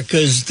out there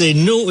because they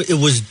knew it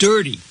was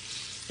dirty.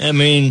 I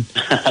mean,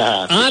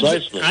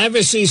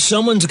 obviously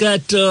someone's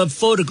got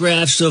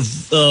photographs of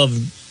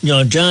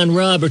John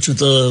Roberts with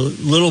the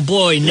little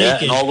boy naked. Yeah,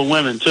 and all the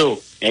women,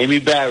 too. Amy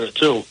Barrett,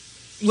 too.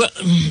 Well,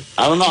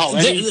 I don't know.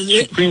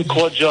 Any Supreme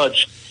Court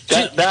judge,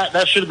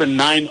 that should have been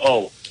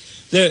 9-0.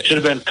 Should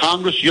have been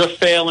Congress, you're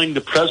failing.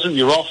 The president,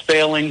 you're all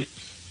failing.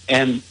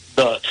 And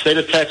the state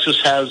of Texas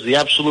has the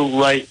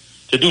absolute right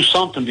to do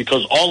something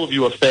because all of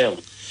you are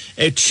failing.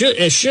 It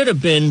should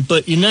have been,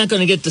 but you're not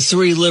going to get the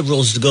 3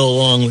 liberals to go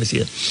along with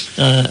you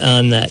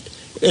on that.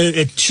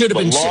 It should have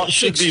been. Law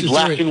should be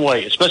black and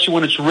white, especially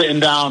when it's written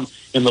down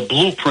in the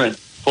blueprint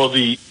for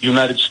the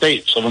United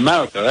States of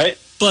America, right?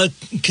 But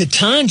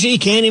Ketanji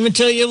can't even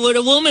tell you what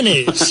a woman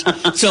is.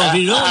 So if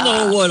you don't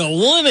know what a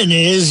woman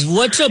is,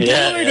 what's a border?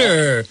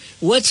 Yeah.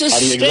 What's a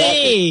state?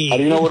 Exactly. How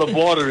do you know what a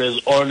border is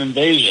or an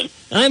invasion?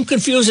 I'm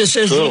confused. It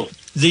says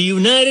the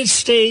United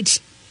States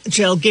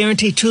shall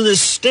guarantee to the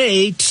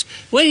states.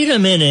 Wait a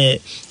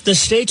minute. The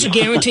states are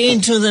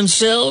guaranteeing to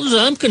themselves?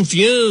 I'm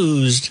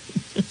confused.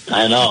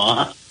 I know,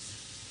 huh?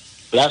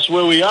 But that's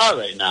where we are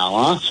right now,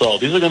 huh? So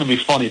these are going to be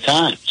funny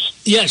times.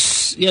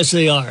 Yes,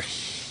 they are.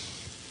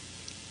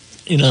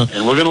 You know,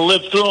 and we're going to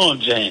live through them,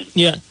 James.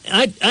 Yeah,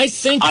 I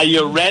think... Are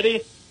you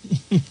ready?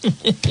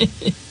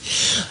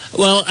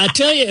 Well, I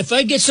tell you, if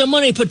I get some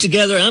money put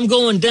together, I'm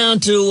going down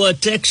to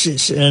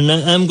Texas, and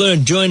I'm going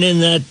to join in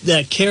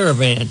that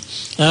caravan.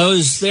 I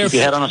was there... Keep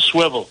your head on a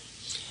swivel.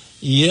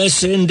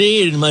 Yes,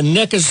 indeed. My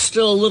neck is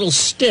still a little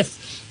stiff.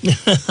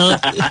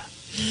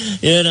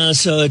 You know,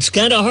 so it's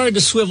kind of hard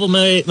to swivel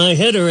my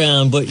head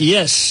around. But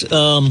yes,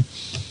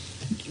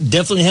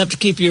 definitely have to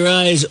keep your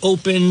eyes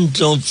open.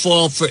 Don't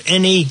fall for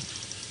any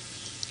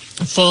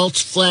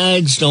false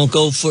flags. Don't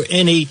go for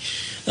any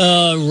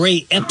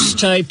Ray Epps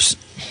types,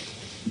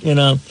 you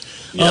know.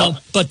 Yeah.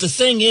 But the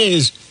thing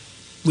is,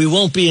 we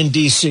won't be in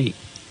D.C.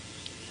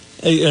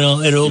 You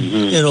know,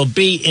 it'll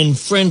be in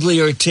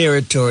friendlier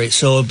territory,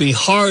 so it'll be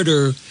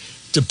harder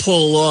to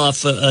pull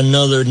off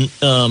another,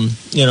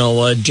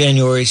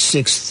 January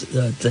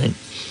 6th thing.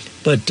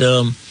 But,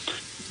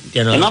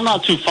 you know. And I'm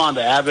not too fond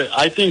of Abbott.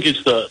 I think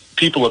it's the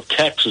people of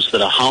Texas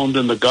that are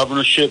hounding the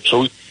governorship.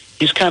 So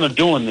he's kind of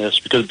doing this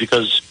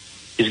because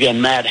he's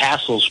getting mad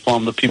hassles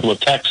from the people of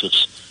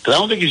Texas. Because I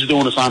don't think he's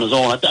doing this on his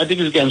own. I think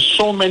he's getting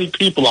so many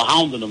people are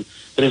hounding him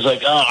that he's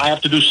like, I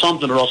have to do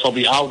something or else I'll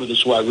be out of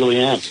this who I really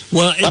am.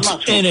 Well,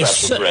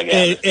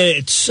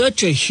 it's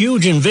such a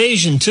huge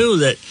invasion, too,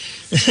 that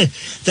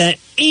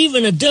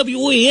even a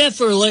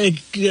WEFer,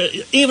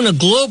 even a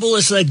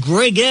globalist like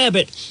Greg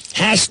Abbott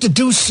has to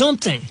do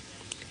something.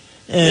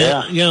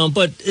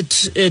 But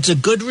it's a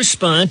good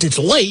response. It's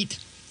late.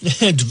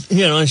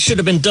 It should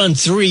have been done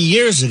 3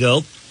 years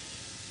ago.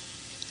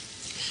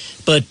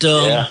 But,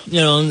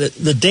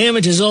 the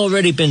damage has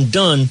already been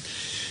done.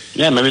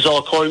 Yeah, maybe it's all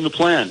according to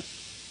plan.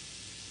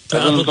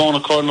 Everything's going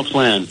according to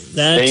plan.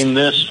 Feign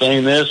this.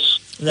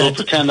 Little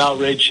pretend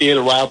outrage here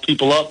to rile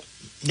people up.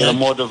 Get them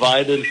more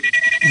divided.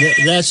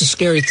 That's a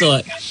scary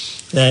thought.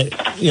 That,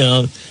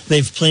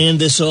 they've planned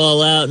this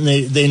all out, and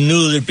they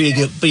knew there'd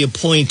be a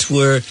point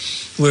where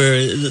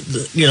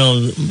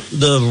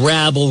the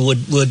rabble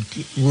would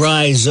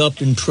rise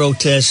up and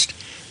protest,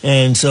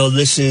 and so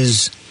this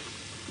is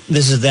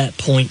that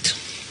point.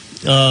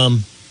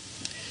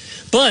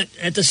 But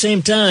at the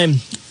same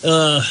time,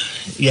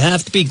 you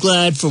have to be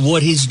glad for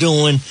what he's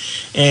doing,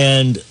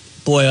 and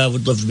boy, I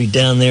would love to be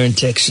down there in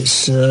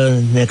Texas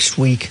next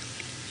week.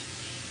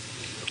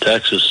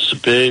 Texas is a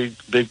big,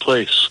 big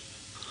place.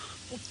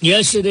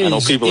 Yes, it is. I know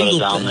people that are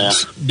down there.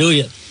 Do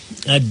you?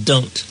 I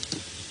don't.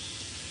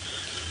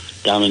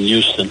 Down in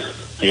Houston.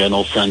 I got an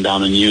old friend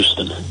down in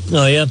Houston.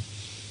 Oh, yeah?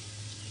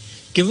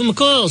 Give him a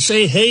call.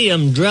 Say, hey,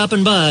 I'm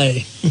dropping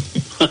by.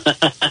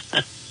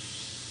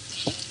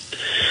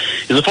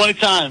 It's a funny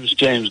times,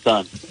 James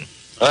Dunn.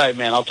 All right,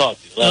 man, I'll talk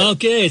to you later.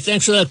 Okay,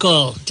 thanks for that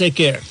call. Take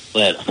care.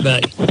 Later.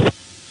 Bye.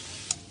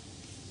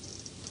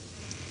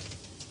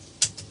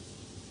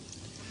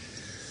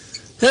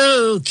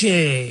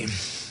 Okay.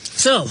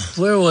 So,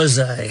 where was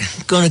I?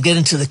 Going to get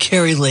into the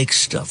Kerry Lake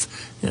stuff.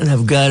 And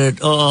I've got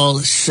it all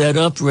set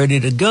up, ready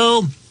to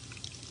go.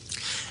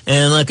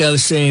 And like I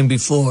was saying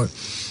before,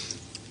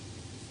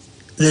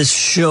 this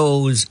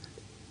shows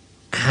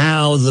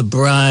how the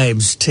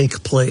bribes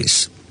take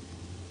place.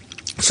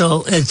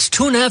 So, it's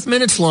 2.5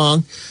 minutes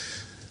long.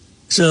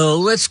 So,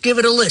 let's give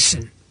it a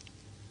listen.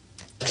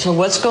 So,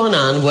 what's going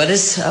on? What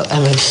is...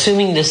 I'm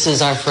assuming this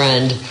is our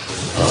friend.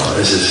 Oh,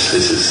 this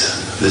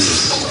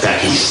is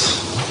back east.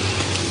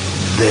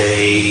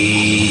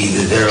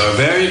 There are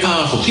very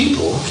powerful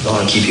people that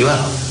want to keep you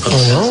out.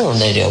 Oh, no,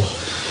 they do.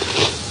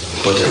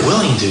 But they're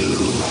willing to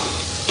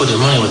put their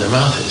money where their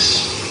mouth is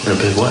in a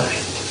big way.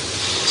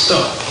 So,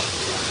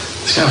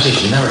 this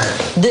conversation never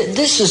happened.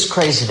 This is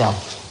crazy, though.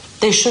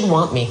 They should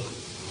want me.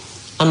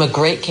 I'm a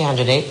great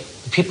candidate.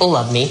 People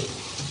love me.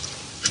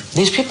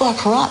 These people are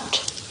corrupt.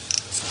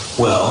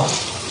 Well,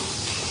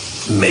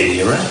 maybe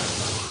you're right.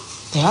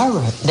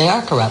 They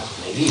are corrupt.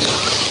 Maybe.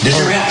 This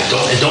never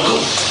happened. Don't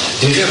go.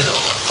 Do me a favor, though.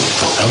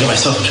 I don't get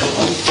myself in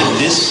trouble.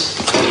 This,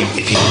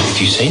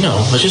 if you say no,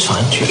 which is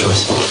fine, it's your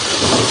choice.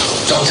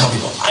 Don't tell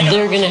people. I know.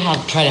 They're going to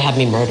try to have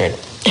me murdered.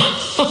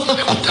 I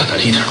won't tell that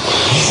either.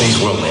 Today's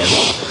world, man.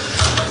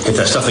 If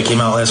that stuff that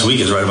came out last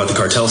week is right about the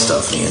cartel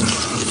stuff, man.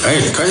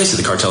 They said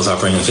the cartel's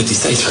operating in 50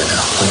 states right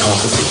now. Like all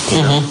 50.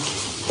 You know?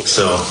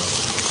 So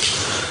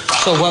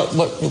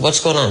what's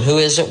going on? Who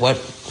is it? What?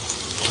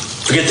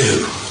 Forget the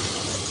who.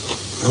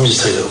 Let me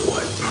just tell you the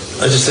what.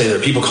 Let's just say there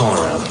are people calling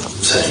around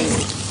saying,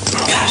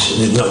 gosh,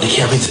 no, they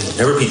can't repeat this.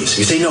 Never repeat this. If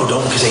you say no,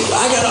 don't. If you say,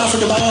 I got offered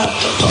to buy out.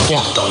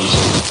 Don't use it.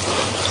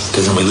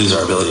 Because then we lose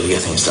our ability to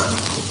get things done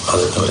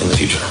in the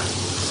future.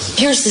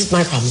 Here's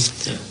my problem.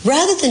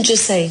 Rather than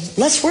just say,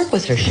 let's work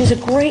with her. She's a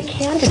great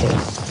candidate.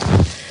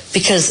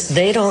 Because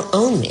they don't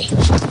own me.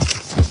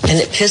 And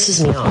it pisses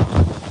me off.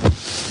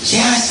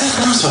 Yeah, I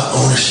don't know it's about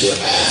ownership.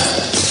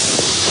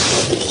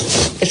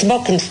 It's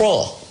about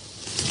control.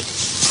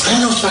 I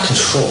don't know it's about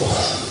control.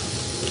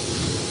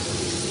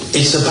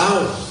 It's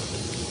about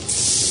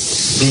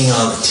being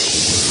on the team.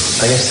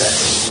 I guess that.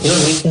 You know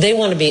what I mean? They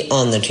want to be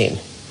on the team.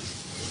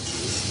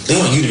 They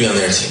want you to be on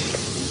their team.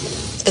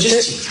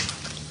 Just team.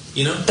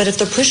 You know? But if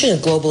they're pushing a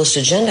globalist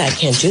agenda, I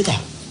can't do that.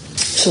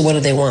 So what do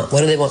they want? What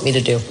do they want me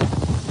to do?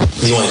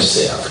 You want to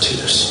stay out for 2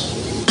 years.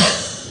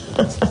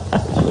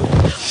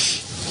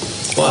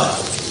 But,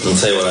 I'll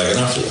tell you what I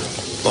can offer you.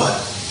 But,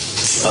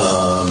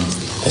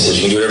 I said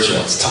you can do whatever you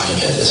want. It's talking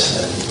head, this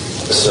and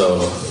that.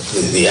 So,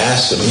 the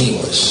ask of me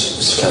was,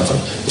 it's kind of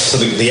funny. So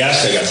the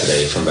ask I got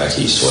today from back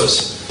east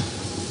was,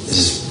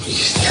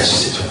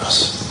 between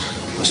us.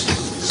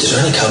 Is there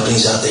any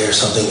companies out there or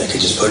something that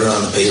could just put her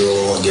on the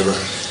payroll and give her,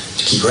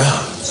 to keep her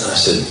out? And I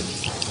said,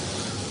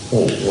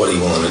 well, what are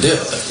you willing to do?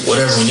 Like,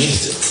 whatever we need to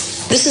do.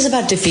 This is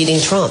about defeating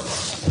Trump.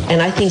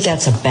 And I think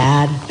that's a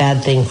bad,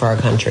 bad thing for our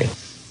country.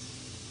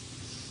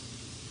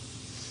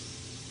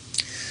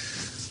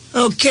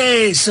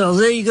 Okay, so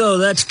there you go.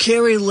 That's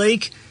Kerry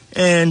Lake.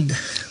 And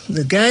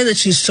the guy that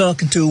she's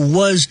talking to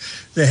was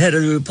the head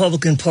of the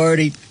Republican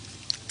Party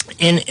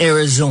in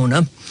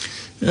Arizona.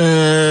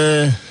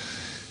 And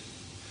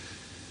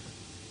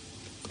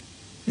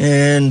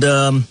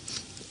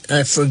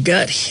I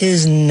forgot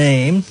his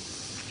name.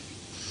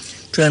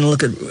 Trying to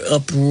look it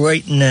up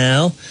right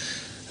now.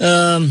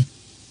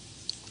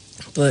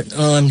 But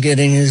all I'm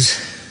getting is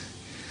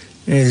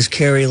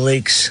Kerry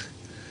Lake's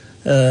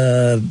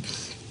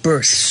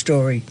birth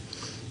story.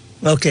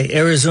 Okay,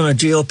 Arizona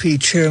GOP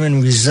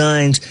chairman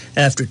resigns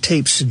after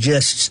tape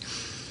suggests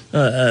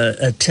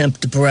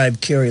attempt to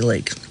bribe Kerry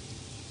Lake.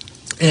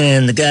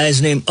 And the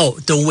guy's name,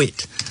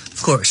 DeWitt.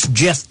 Of course,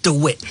 Jeff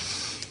DeWitt.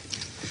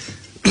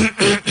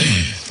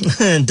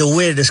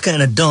 DeWitt is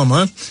kind of dumb,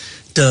 huh?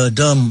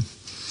 Dumb.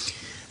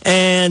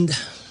 And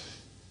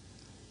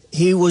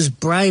he was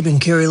bribing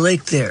Carrie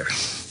Lake there.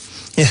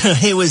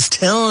 He was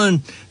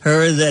telling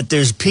her that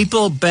there's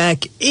people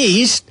back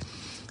east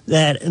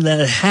that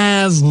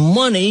have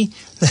money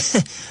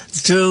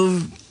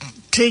to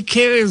take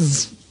care of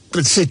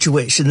the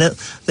situation. That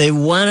they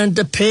wanted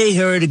to pay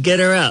her to get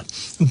her out.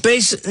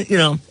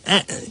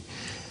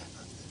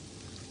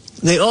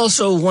 They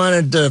also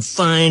wanted to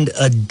find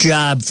a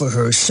job for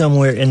her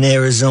somewhere in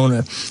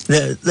Arizona.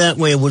 That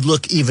way it would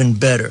look even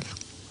better.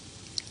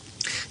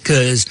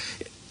 Because,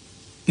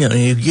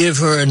 you give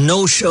her a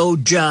no-show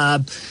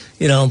job,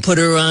 put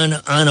her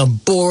on a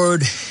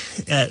board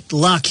at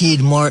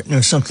Lockheed Martin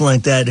or something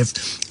like that.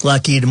 If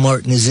Lockheed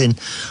Martin is in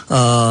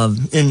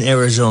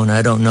Arizona,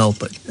 I don't know,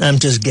 but I'm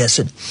just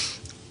guessing.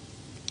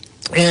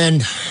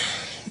 And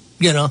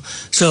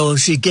so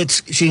she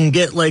can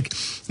get like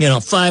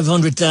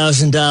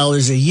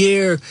 $500,000 a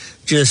year.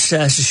 Just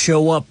has to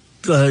show up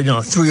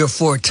 3 or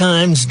 4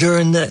 times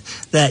during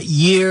that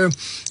year,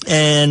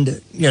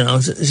 and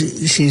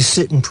she's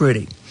sitting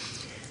pretty.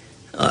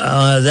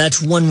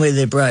 That's one way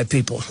they bribe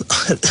people.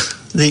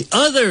 The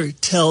other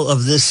tell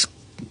of this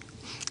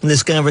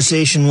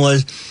conversation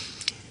was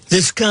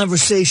this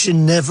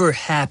conversation never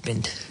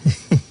happened.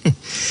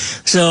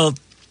 So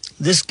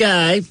this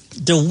guy,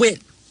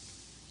 DeWitt,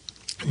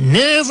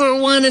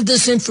 never wanted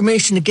this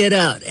information to get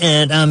out,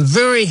 and I'm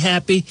very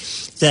happy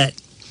that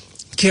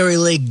Carrie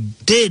Lake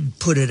did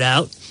put it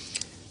out.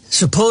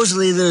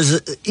 Supposedly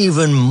there's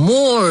even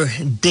more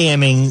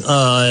damning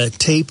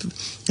tape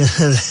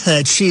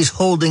that she's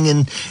holding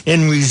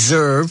in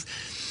reserve.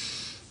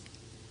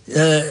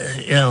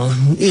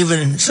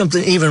 Even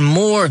something even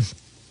more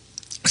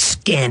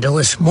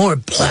scandalous, more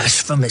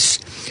blasphemous.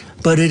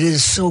 But it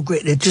is so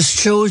great. It just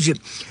shows you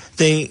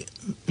they,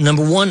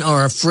 number one,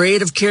 are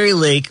afraid of Carrie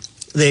Lake.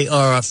 They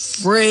are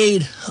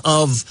afraid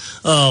of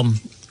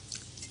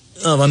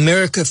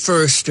America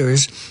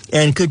Firsters.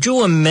 And could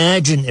you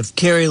imagine if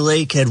Carrie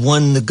Lake had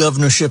won the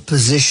governorship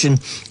position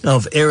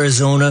of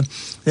Arizona?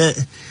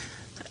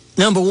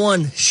 Number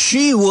one,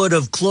 she would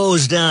have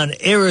closed down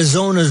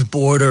Arizona's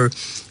border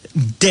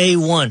day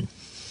one.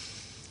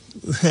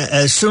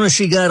 As soon as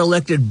she got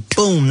elected,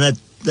 boom, that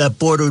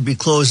border would be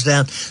closed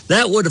down.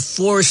 That would have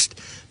forced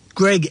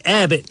Greg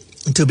Abbott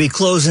to be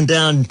closing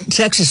down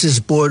Texas's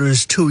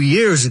borders 2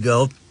 years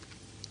ago.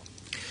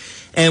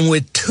 And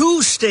with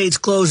 2 states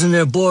closing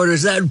their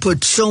borders, that would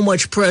put so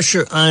much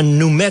pressure on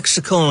New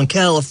Mexico and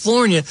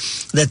California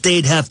that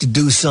they'd have to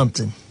do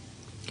something.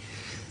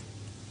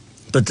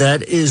 But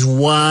that is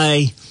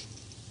why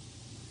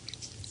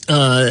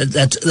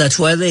that's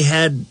why they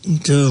had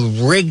to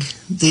rig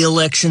the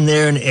election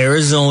there in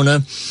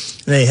Arizona.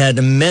 They had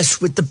to mess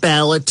with the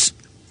ballots,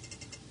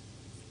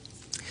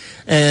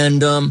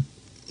 and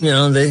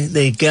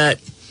they got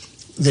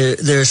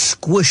their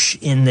squish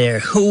in there.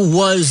 Who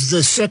was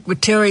the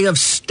Secretary of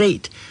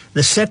State?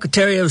 The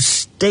Secretary of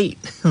State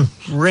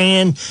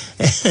ran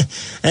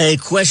a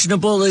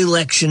questionable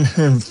election,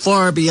 and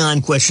far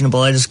beyond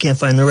questionable. I just can't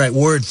find the right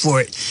word for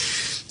it.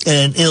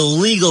 An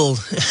illegal,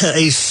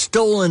 a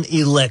stolen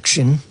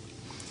election.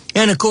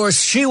 And, of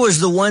course, she was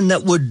the one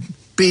that would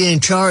be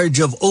in charge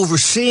of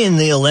overseeing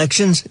the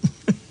elections.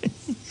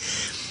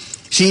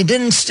 She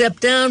didn't step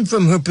down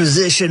from her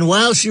position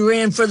while she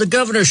ran for the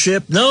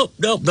governorship. Nope.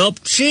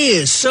 She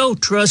is so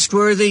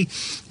trustworthy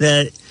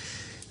that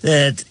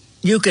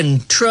you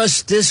can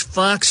trust this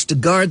fox to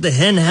guard the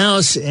hen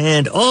house,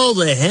 and all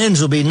the hens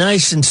will be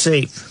nice and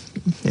safe.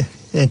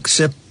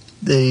 Except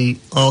they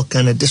all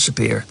kind of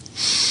disappear.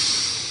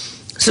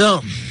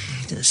 So,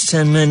 there's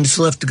 10 minutes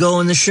left to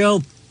go in the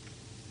show.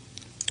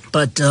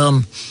 But,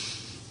 and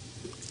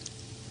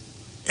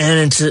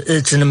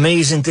it's an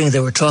amazing thing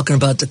that we're talking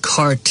about the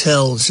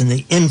cartels and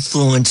the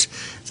influence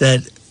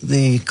that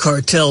the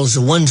cartels,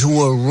 the ones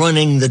who are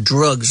running the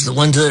drugs, the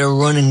ones that are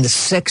running the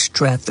sex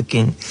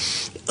trafficking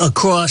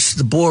across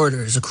the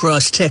borders,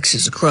 across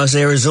Texas, across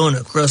Arizona,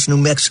 across New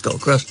Mexico,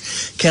 across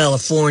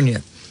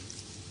California,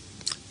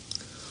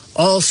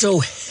 also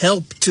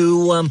help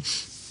to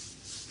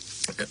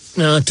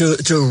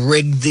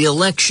rig the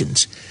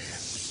elections.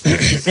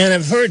 And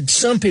I've heard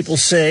some people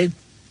say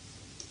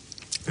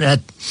that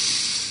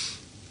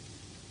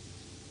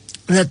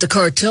the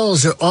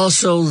cartels are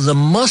also the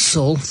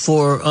muscle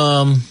for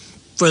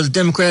the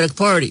Democratic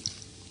Party.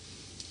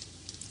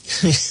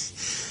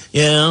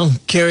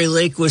 Carrie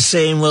Lake was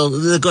saying, well,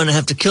 they're going to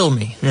have to kill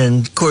me.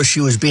 And, of course,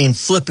 she was being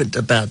flippant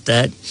about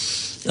that.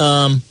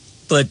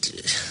 But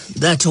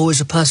that's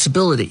always a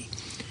possibility.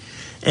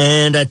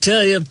 And I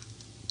tell you,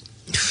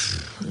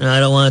 I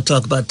don't want to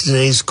talk about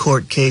today's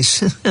court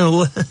case.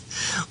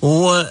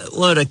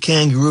 What a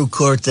kangaroo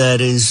court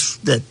that is,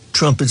 that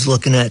Trump is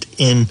looking at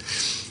in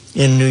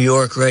New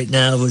York right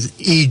now with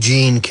E.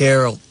 Jean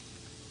Carroll.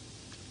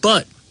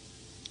 But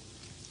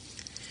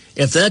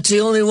if that's the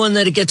only one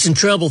that it gets in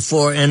trouble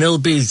for, and it'll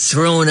be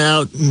thrown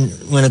out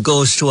when it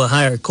goes to a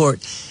higher court,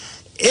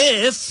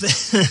 if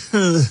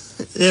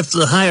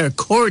the higher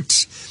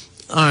courts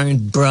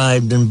aren't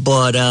bribed and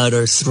bought out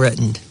or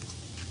threatened.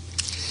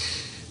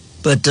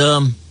 But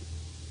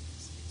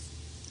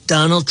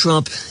Donald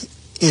Trump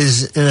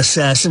is an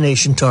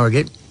assassination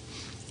target.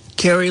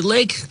 Kari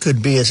Lake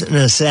could be an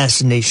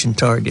assassination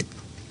target.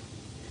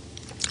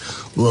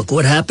 Look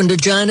what happened to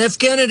John F.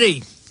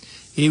 Kennedy.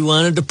 He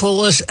wanted to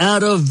pull us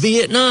out of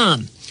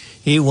Vietnam.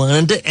 He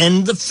wanted to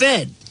end the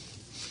Fed.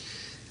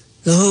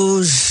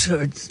 Those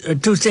are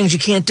two things you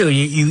can't do.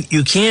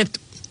 You can't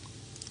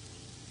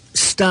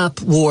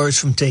stop wars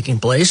from taking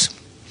place.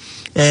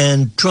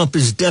 And Trump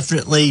is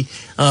definitely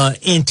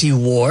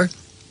anti-war.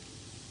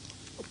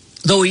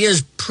 Though he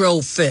is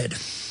pro-Fed.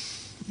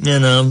 You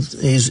know,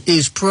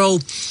 he's pro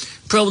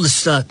the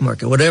stock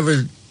market.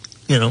 Whatever,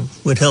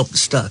 would help the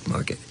stock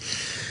market.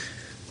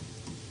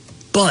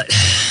 But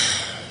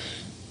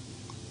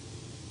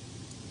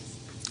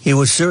he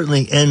would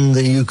certainly end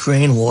the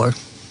Ukraine war.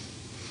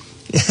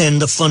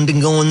 And the funding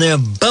going there,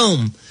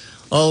 boom!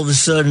 All of a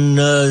sudden,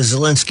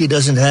 Zelensky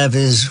doesn't have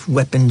his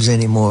weapons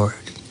anymore.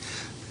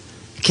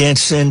 Can't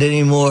send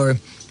any more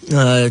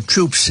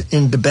troops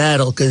into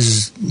battle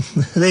because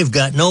they've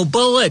got no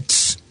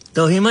bullets.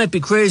 Though he might be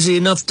crazy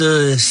enough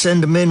to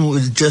send them in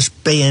with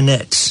just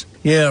bayonets.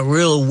 Yeah,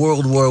 real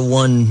World War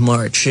I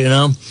march,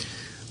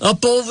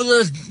 Up over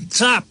the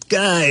top,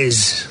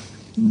 guys.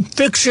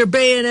 Fix your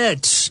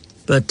bayonets.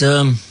 But,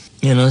 so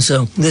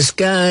this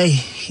guy,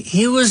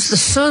 he was the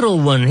subtle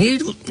one. He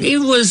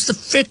was the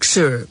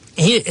fixer.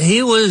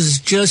 He was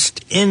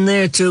just in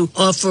there to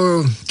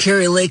offer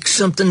Kari Lake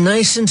something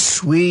nice and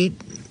sweet,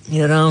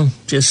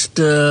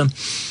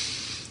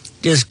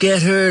 just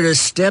get her to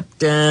step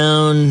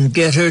down,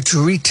 get her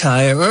to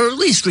retire, or at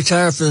least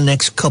retire for the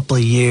next couple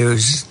of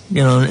years,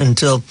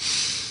 until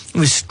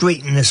we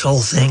straighten this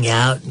whole thing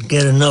out and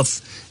get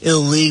enough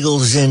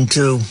illegals in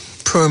to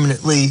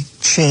permanently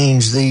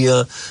change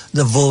the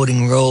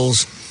voting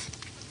rolls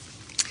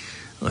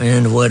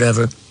and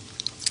whatever.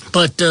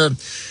 But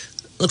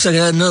looks like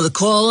I had another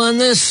call on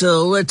this,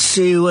 so let's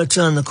see what's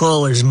on the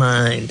caller's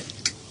mind.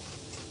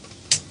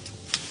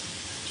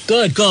 Go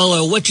ahead,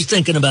 caller. What you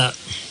thinking about?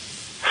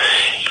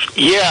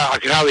 Yeah, I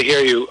can hardly hear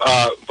you,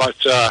 but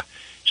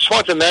just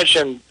wanted to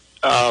mention,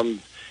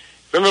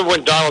 remember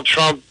when Donald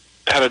Trump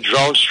had a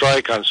drone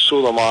strike on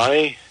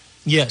Soleimani?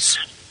 Yes.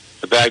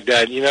 The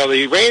Baghdad.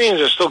 The Iranians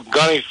are still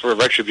gunning for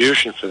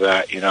retribution for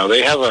that.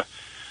 They have a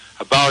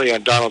bounty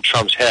on Donald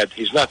Trump's head.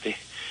 He's not the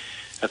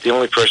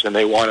only person, and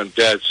they want him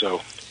dead,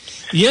 so...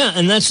 Yeah,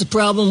 and that's the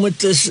problem with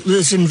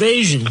this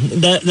invasion.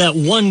 That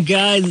one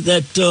guy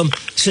that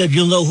said,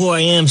 "You'll know who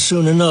I am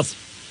soon enough,"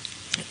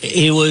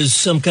 he was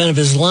some kind of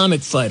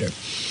Islamic fighter.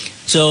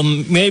 So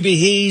maybe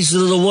he's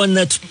the one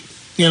that's,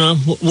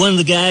 one of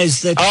the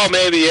guys that... Oh,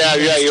 maybe, yeah,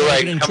 you're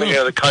right. Coming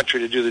out of the country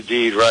to do the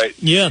deed, right?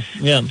 Yeah.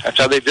 That's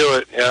how they do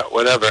it, yeah,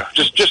 whatever.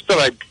 Just thought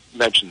I'd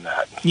mention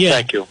that. Yeah.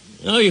 Thank you.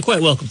 Oh, you're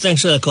quite welcome.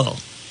 Thanks for that call.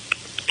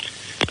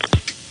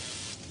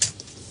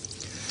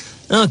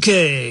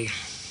 Okay.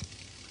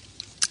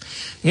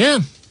 Yeah,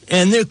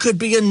 and there could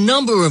be a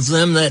number of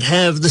them that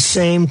have the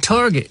same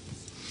target.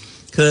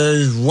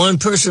 Because one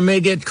person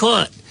may get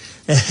caught,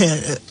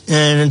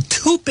 and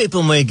two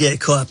people may get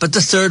caught, but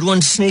the third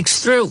one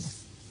sneaks through.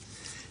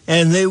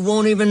 And they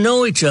won't even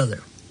know each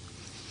other.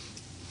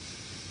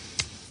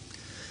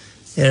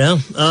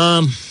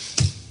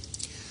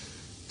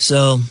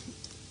 So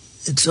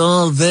it's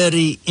all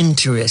very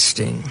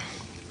interesting.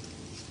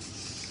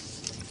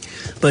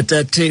 But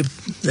that tape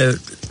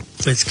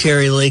with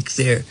Kari Lake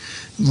there,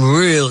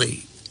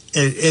 really,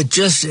 it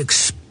just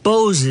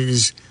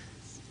exposes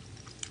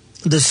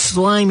the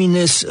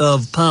sliminess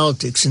of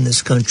politics in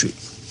this country.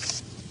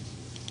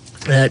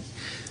 That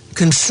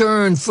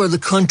concern for the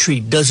country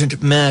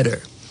doesn't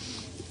matter.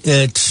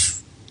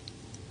 It's,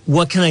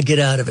 what can I get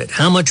out of it?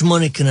 How much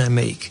money can I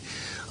make?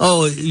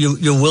 Oh,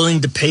 you're willing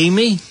to pay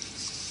me?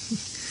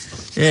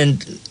 And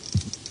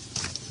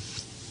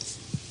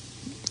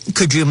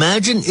could you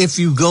imagine if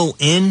you go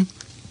in,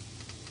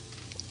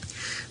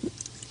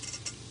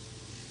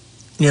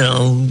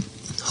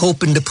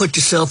 hoping to put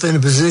yourself in a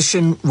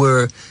position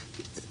where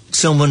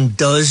someone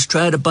does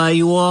try to buy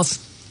you off?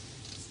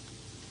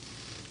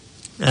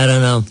 I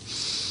don't know.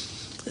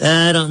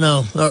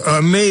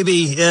 Or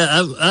maybe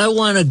I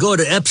want to go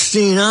to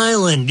Epstein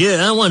Island.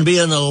 Yeah, I want to be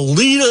on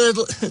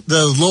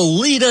the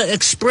Lolita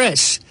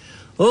Express.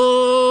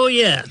 Oh,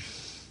 yeah.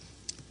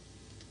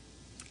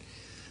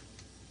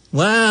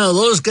 Wow,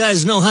 those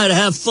guys know how to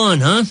have fun,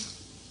 huh?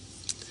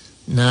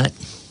 Not.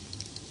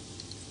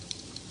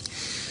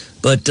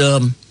 But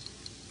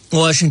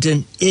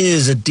Washington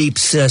is a deep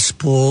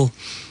cesspool.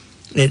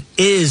 It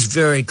is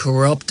very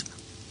corrupt.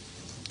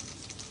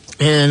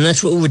 And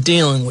that's what we're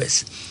dealing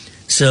with.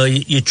 So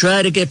you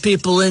try to get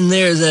people in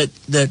there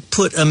that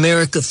put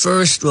America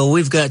first. Well,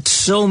 we've got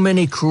so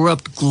many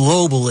corrupt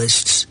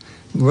globalists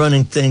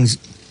running things.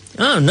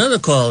 Oh, another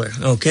caller,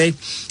 okay.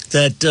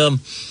 That,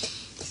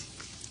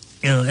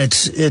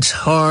 it's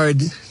hard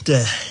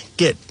to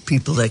get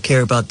people that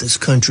care about this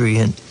country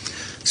in.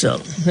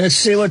 So let's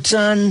see what's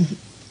on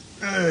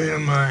your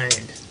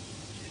mind.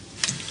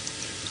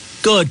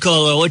 Go ahead,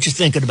 caller. What you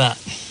thinking about?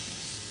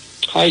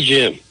 Hi,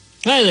 Jim.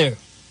 Hi there.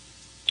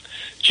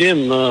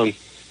 Jim,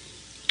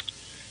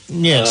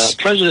 Yes.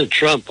 President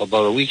Trump,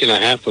 about a week and a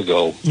half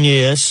ago,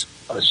 Yes.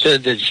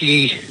 said that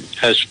he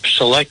has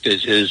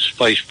selected his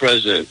vice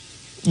president,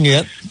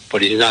 Yep.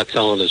 but he's not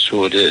telling us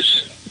who it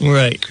is.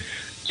 Right.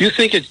 Do you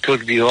think it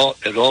could be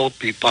at all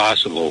be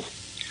possible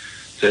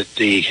that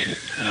the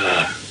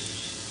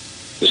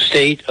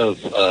state of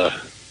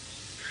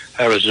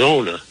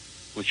Arizona,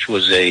 which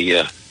was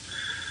a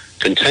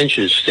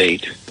contentious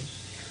state,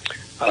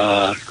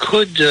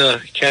 could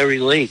Carrie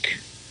Lake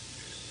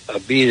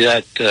be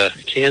that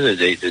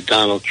candidate that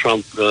Donald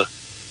Trump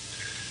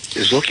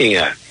is looking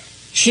at?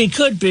 She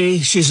could be.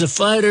 She's a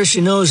fighter.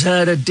 She knows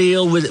how to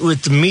deal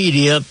with the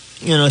media.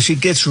 You know, she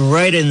gets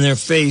right in their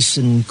face,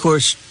 and of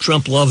course,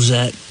 Trump loves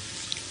that.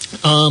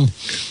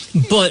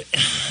 But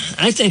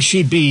I think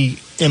she'd be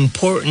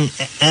important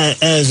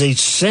as a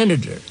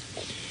senator.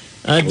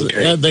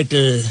 I'd like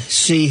to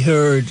see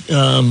her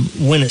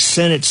win a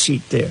Senate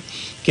seat there.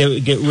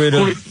 Get rid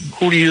of.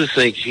 Who do you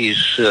think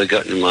he's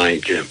got in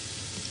mind, Jim?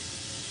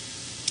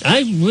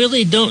 I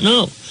really don't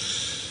know.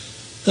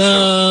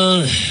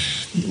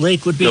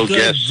 Lake would be No good.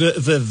 guess.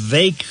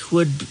 Vivek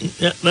would.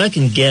 I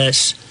can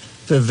guess.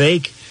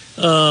 Vivek.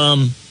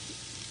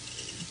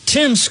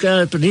 Tim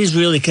Scott, but he's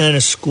really kind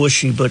of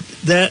squishy. But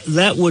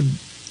that would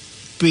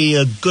be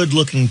a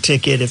good-looking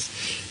ticket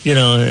if you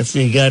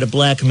got a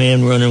black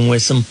man running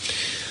with him.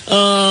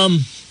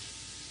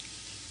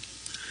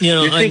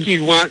 You think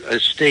you'd want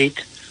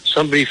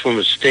somebody from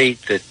a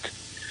state that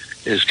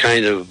is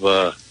kind of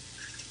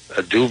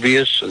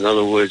dubious? In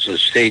other words, a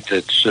state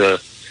that's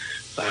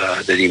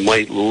that he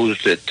might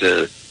lose,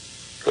 that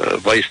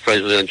vice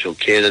presidential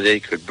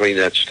candidate could bring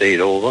that state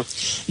over?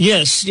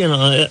 Yes,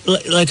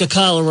 like a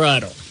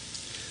Colorado.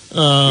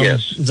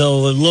 Yes.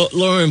 Though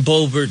Lauren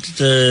Boebert,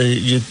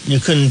 you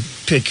couldn't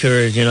pick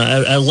her.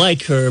 I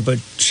like her, but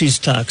she's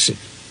toxic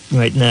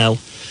right now.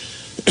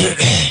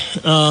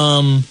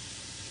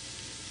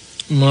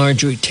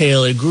 Marjorie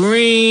Taylor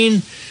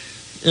Greene,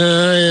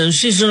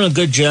 she's doing a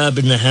good job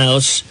in the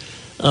House,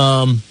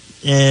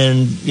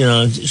 and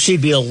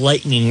she'd be a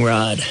lightning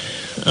rod.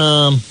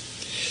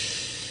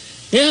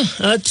 Yeah,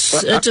 that's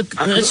a good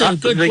question.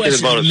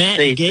 Matt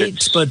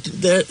Gaetz, but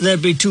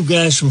that'd be two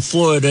guys from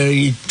Florida.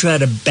 You try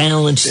to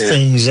balance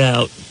things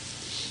out.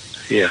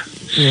 Yeah.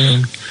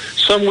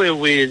 Somewhere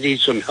where you need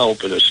some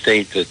help in a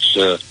state that's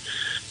a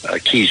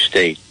key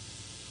state.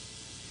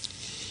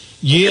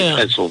 Yeah. In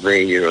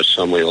Pennsylvania or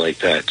somewhere like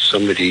that.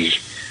 Somebody.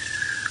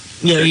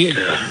 Yeah,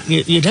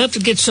 you'd have to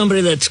get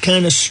somebody that's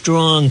kind of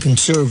strong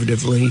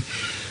conservatively.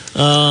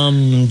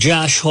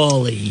 Josh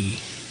Hawley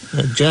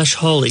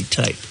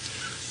type.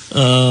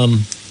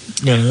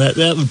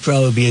 That would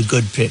probably be a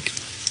good pick.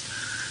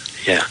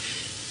 Yeah.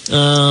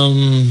 I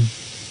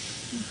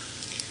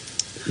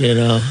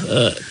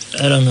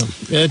don't know.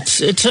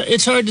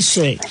 It's hard to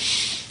say.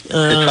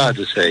 It's hard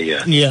to say,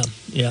 yeah.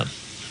 Yeah.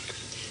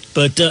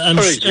 But I'm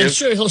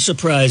sure he'll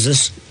surprise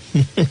us.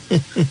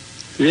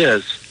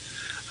 Yes.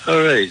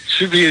 All right.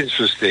 Should be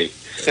interesting.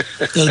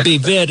 It'll be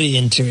very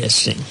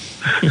interesting.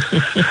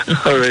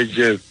 All right,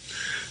 Jim.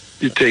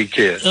 You take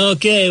care.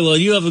 Okay, well,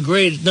 you have a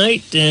great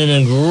night and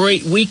a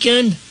great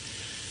weekend.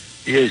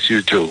 Yes,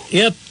 you too.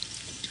 Yep.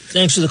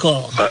 Thanks for the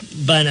call.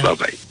 Bye now.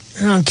 Bye-bye.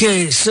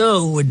 Okay,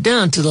 so we're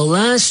down to the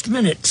last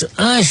minute. So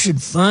I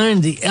should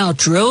find the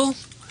outro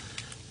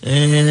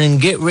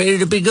and get ready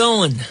to be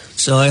going.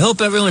 So I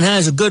hope everyone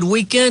has a good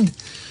weekend.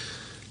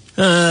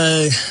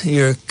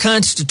 Your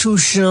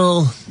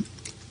constitutional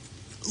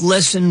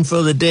lesson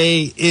for the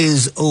day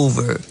is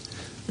over.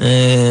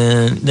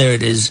 And there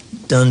it is.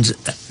 Dunn's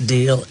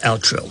Deal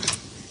outro.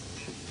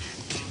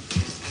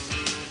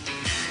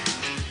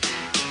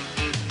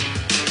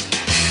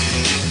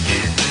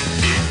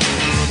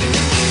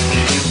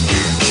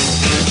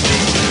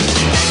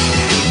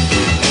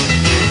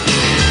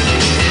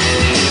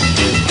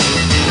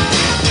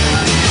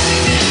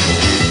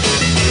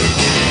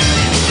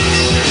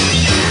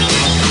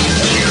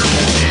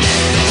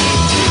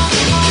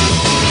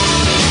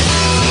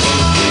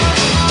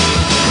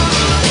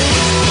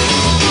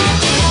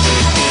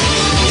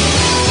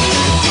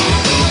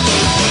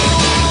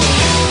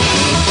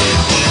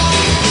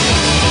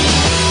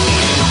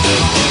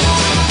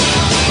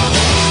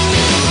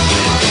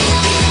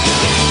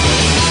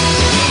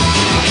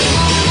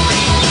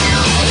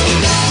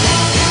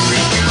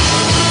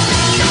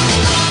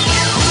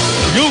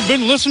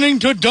 Listening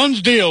to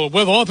Dunn's Deal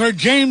with author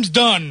James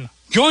Dunn.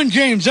 Join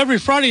James every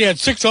Friday at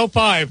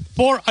 6:05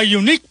 for a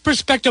unique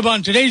perspective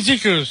on today's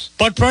issues.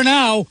 But for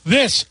now,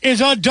 this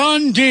is a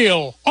Dunn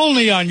Deal,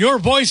 only on your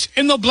voice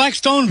in the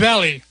Blackstone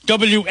Valley.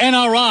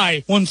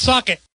 WNRI, Woonsocket.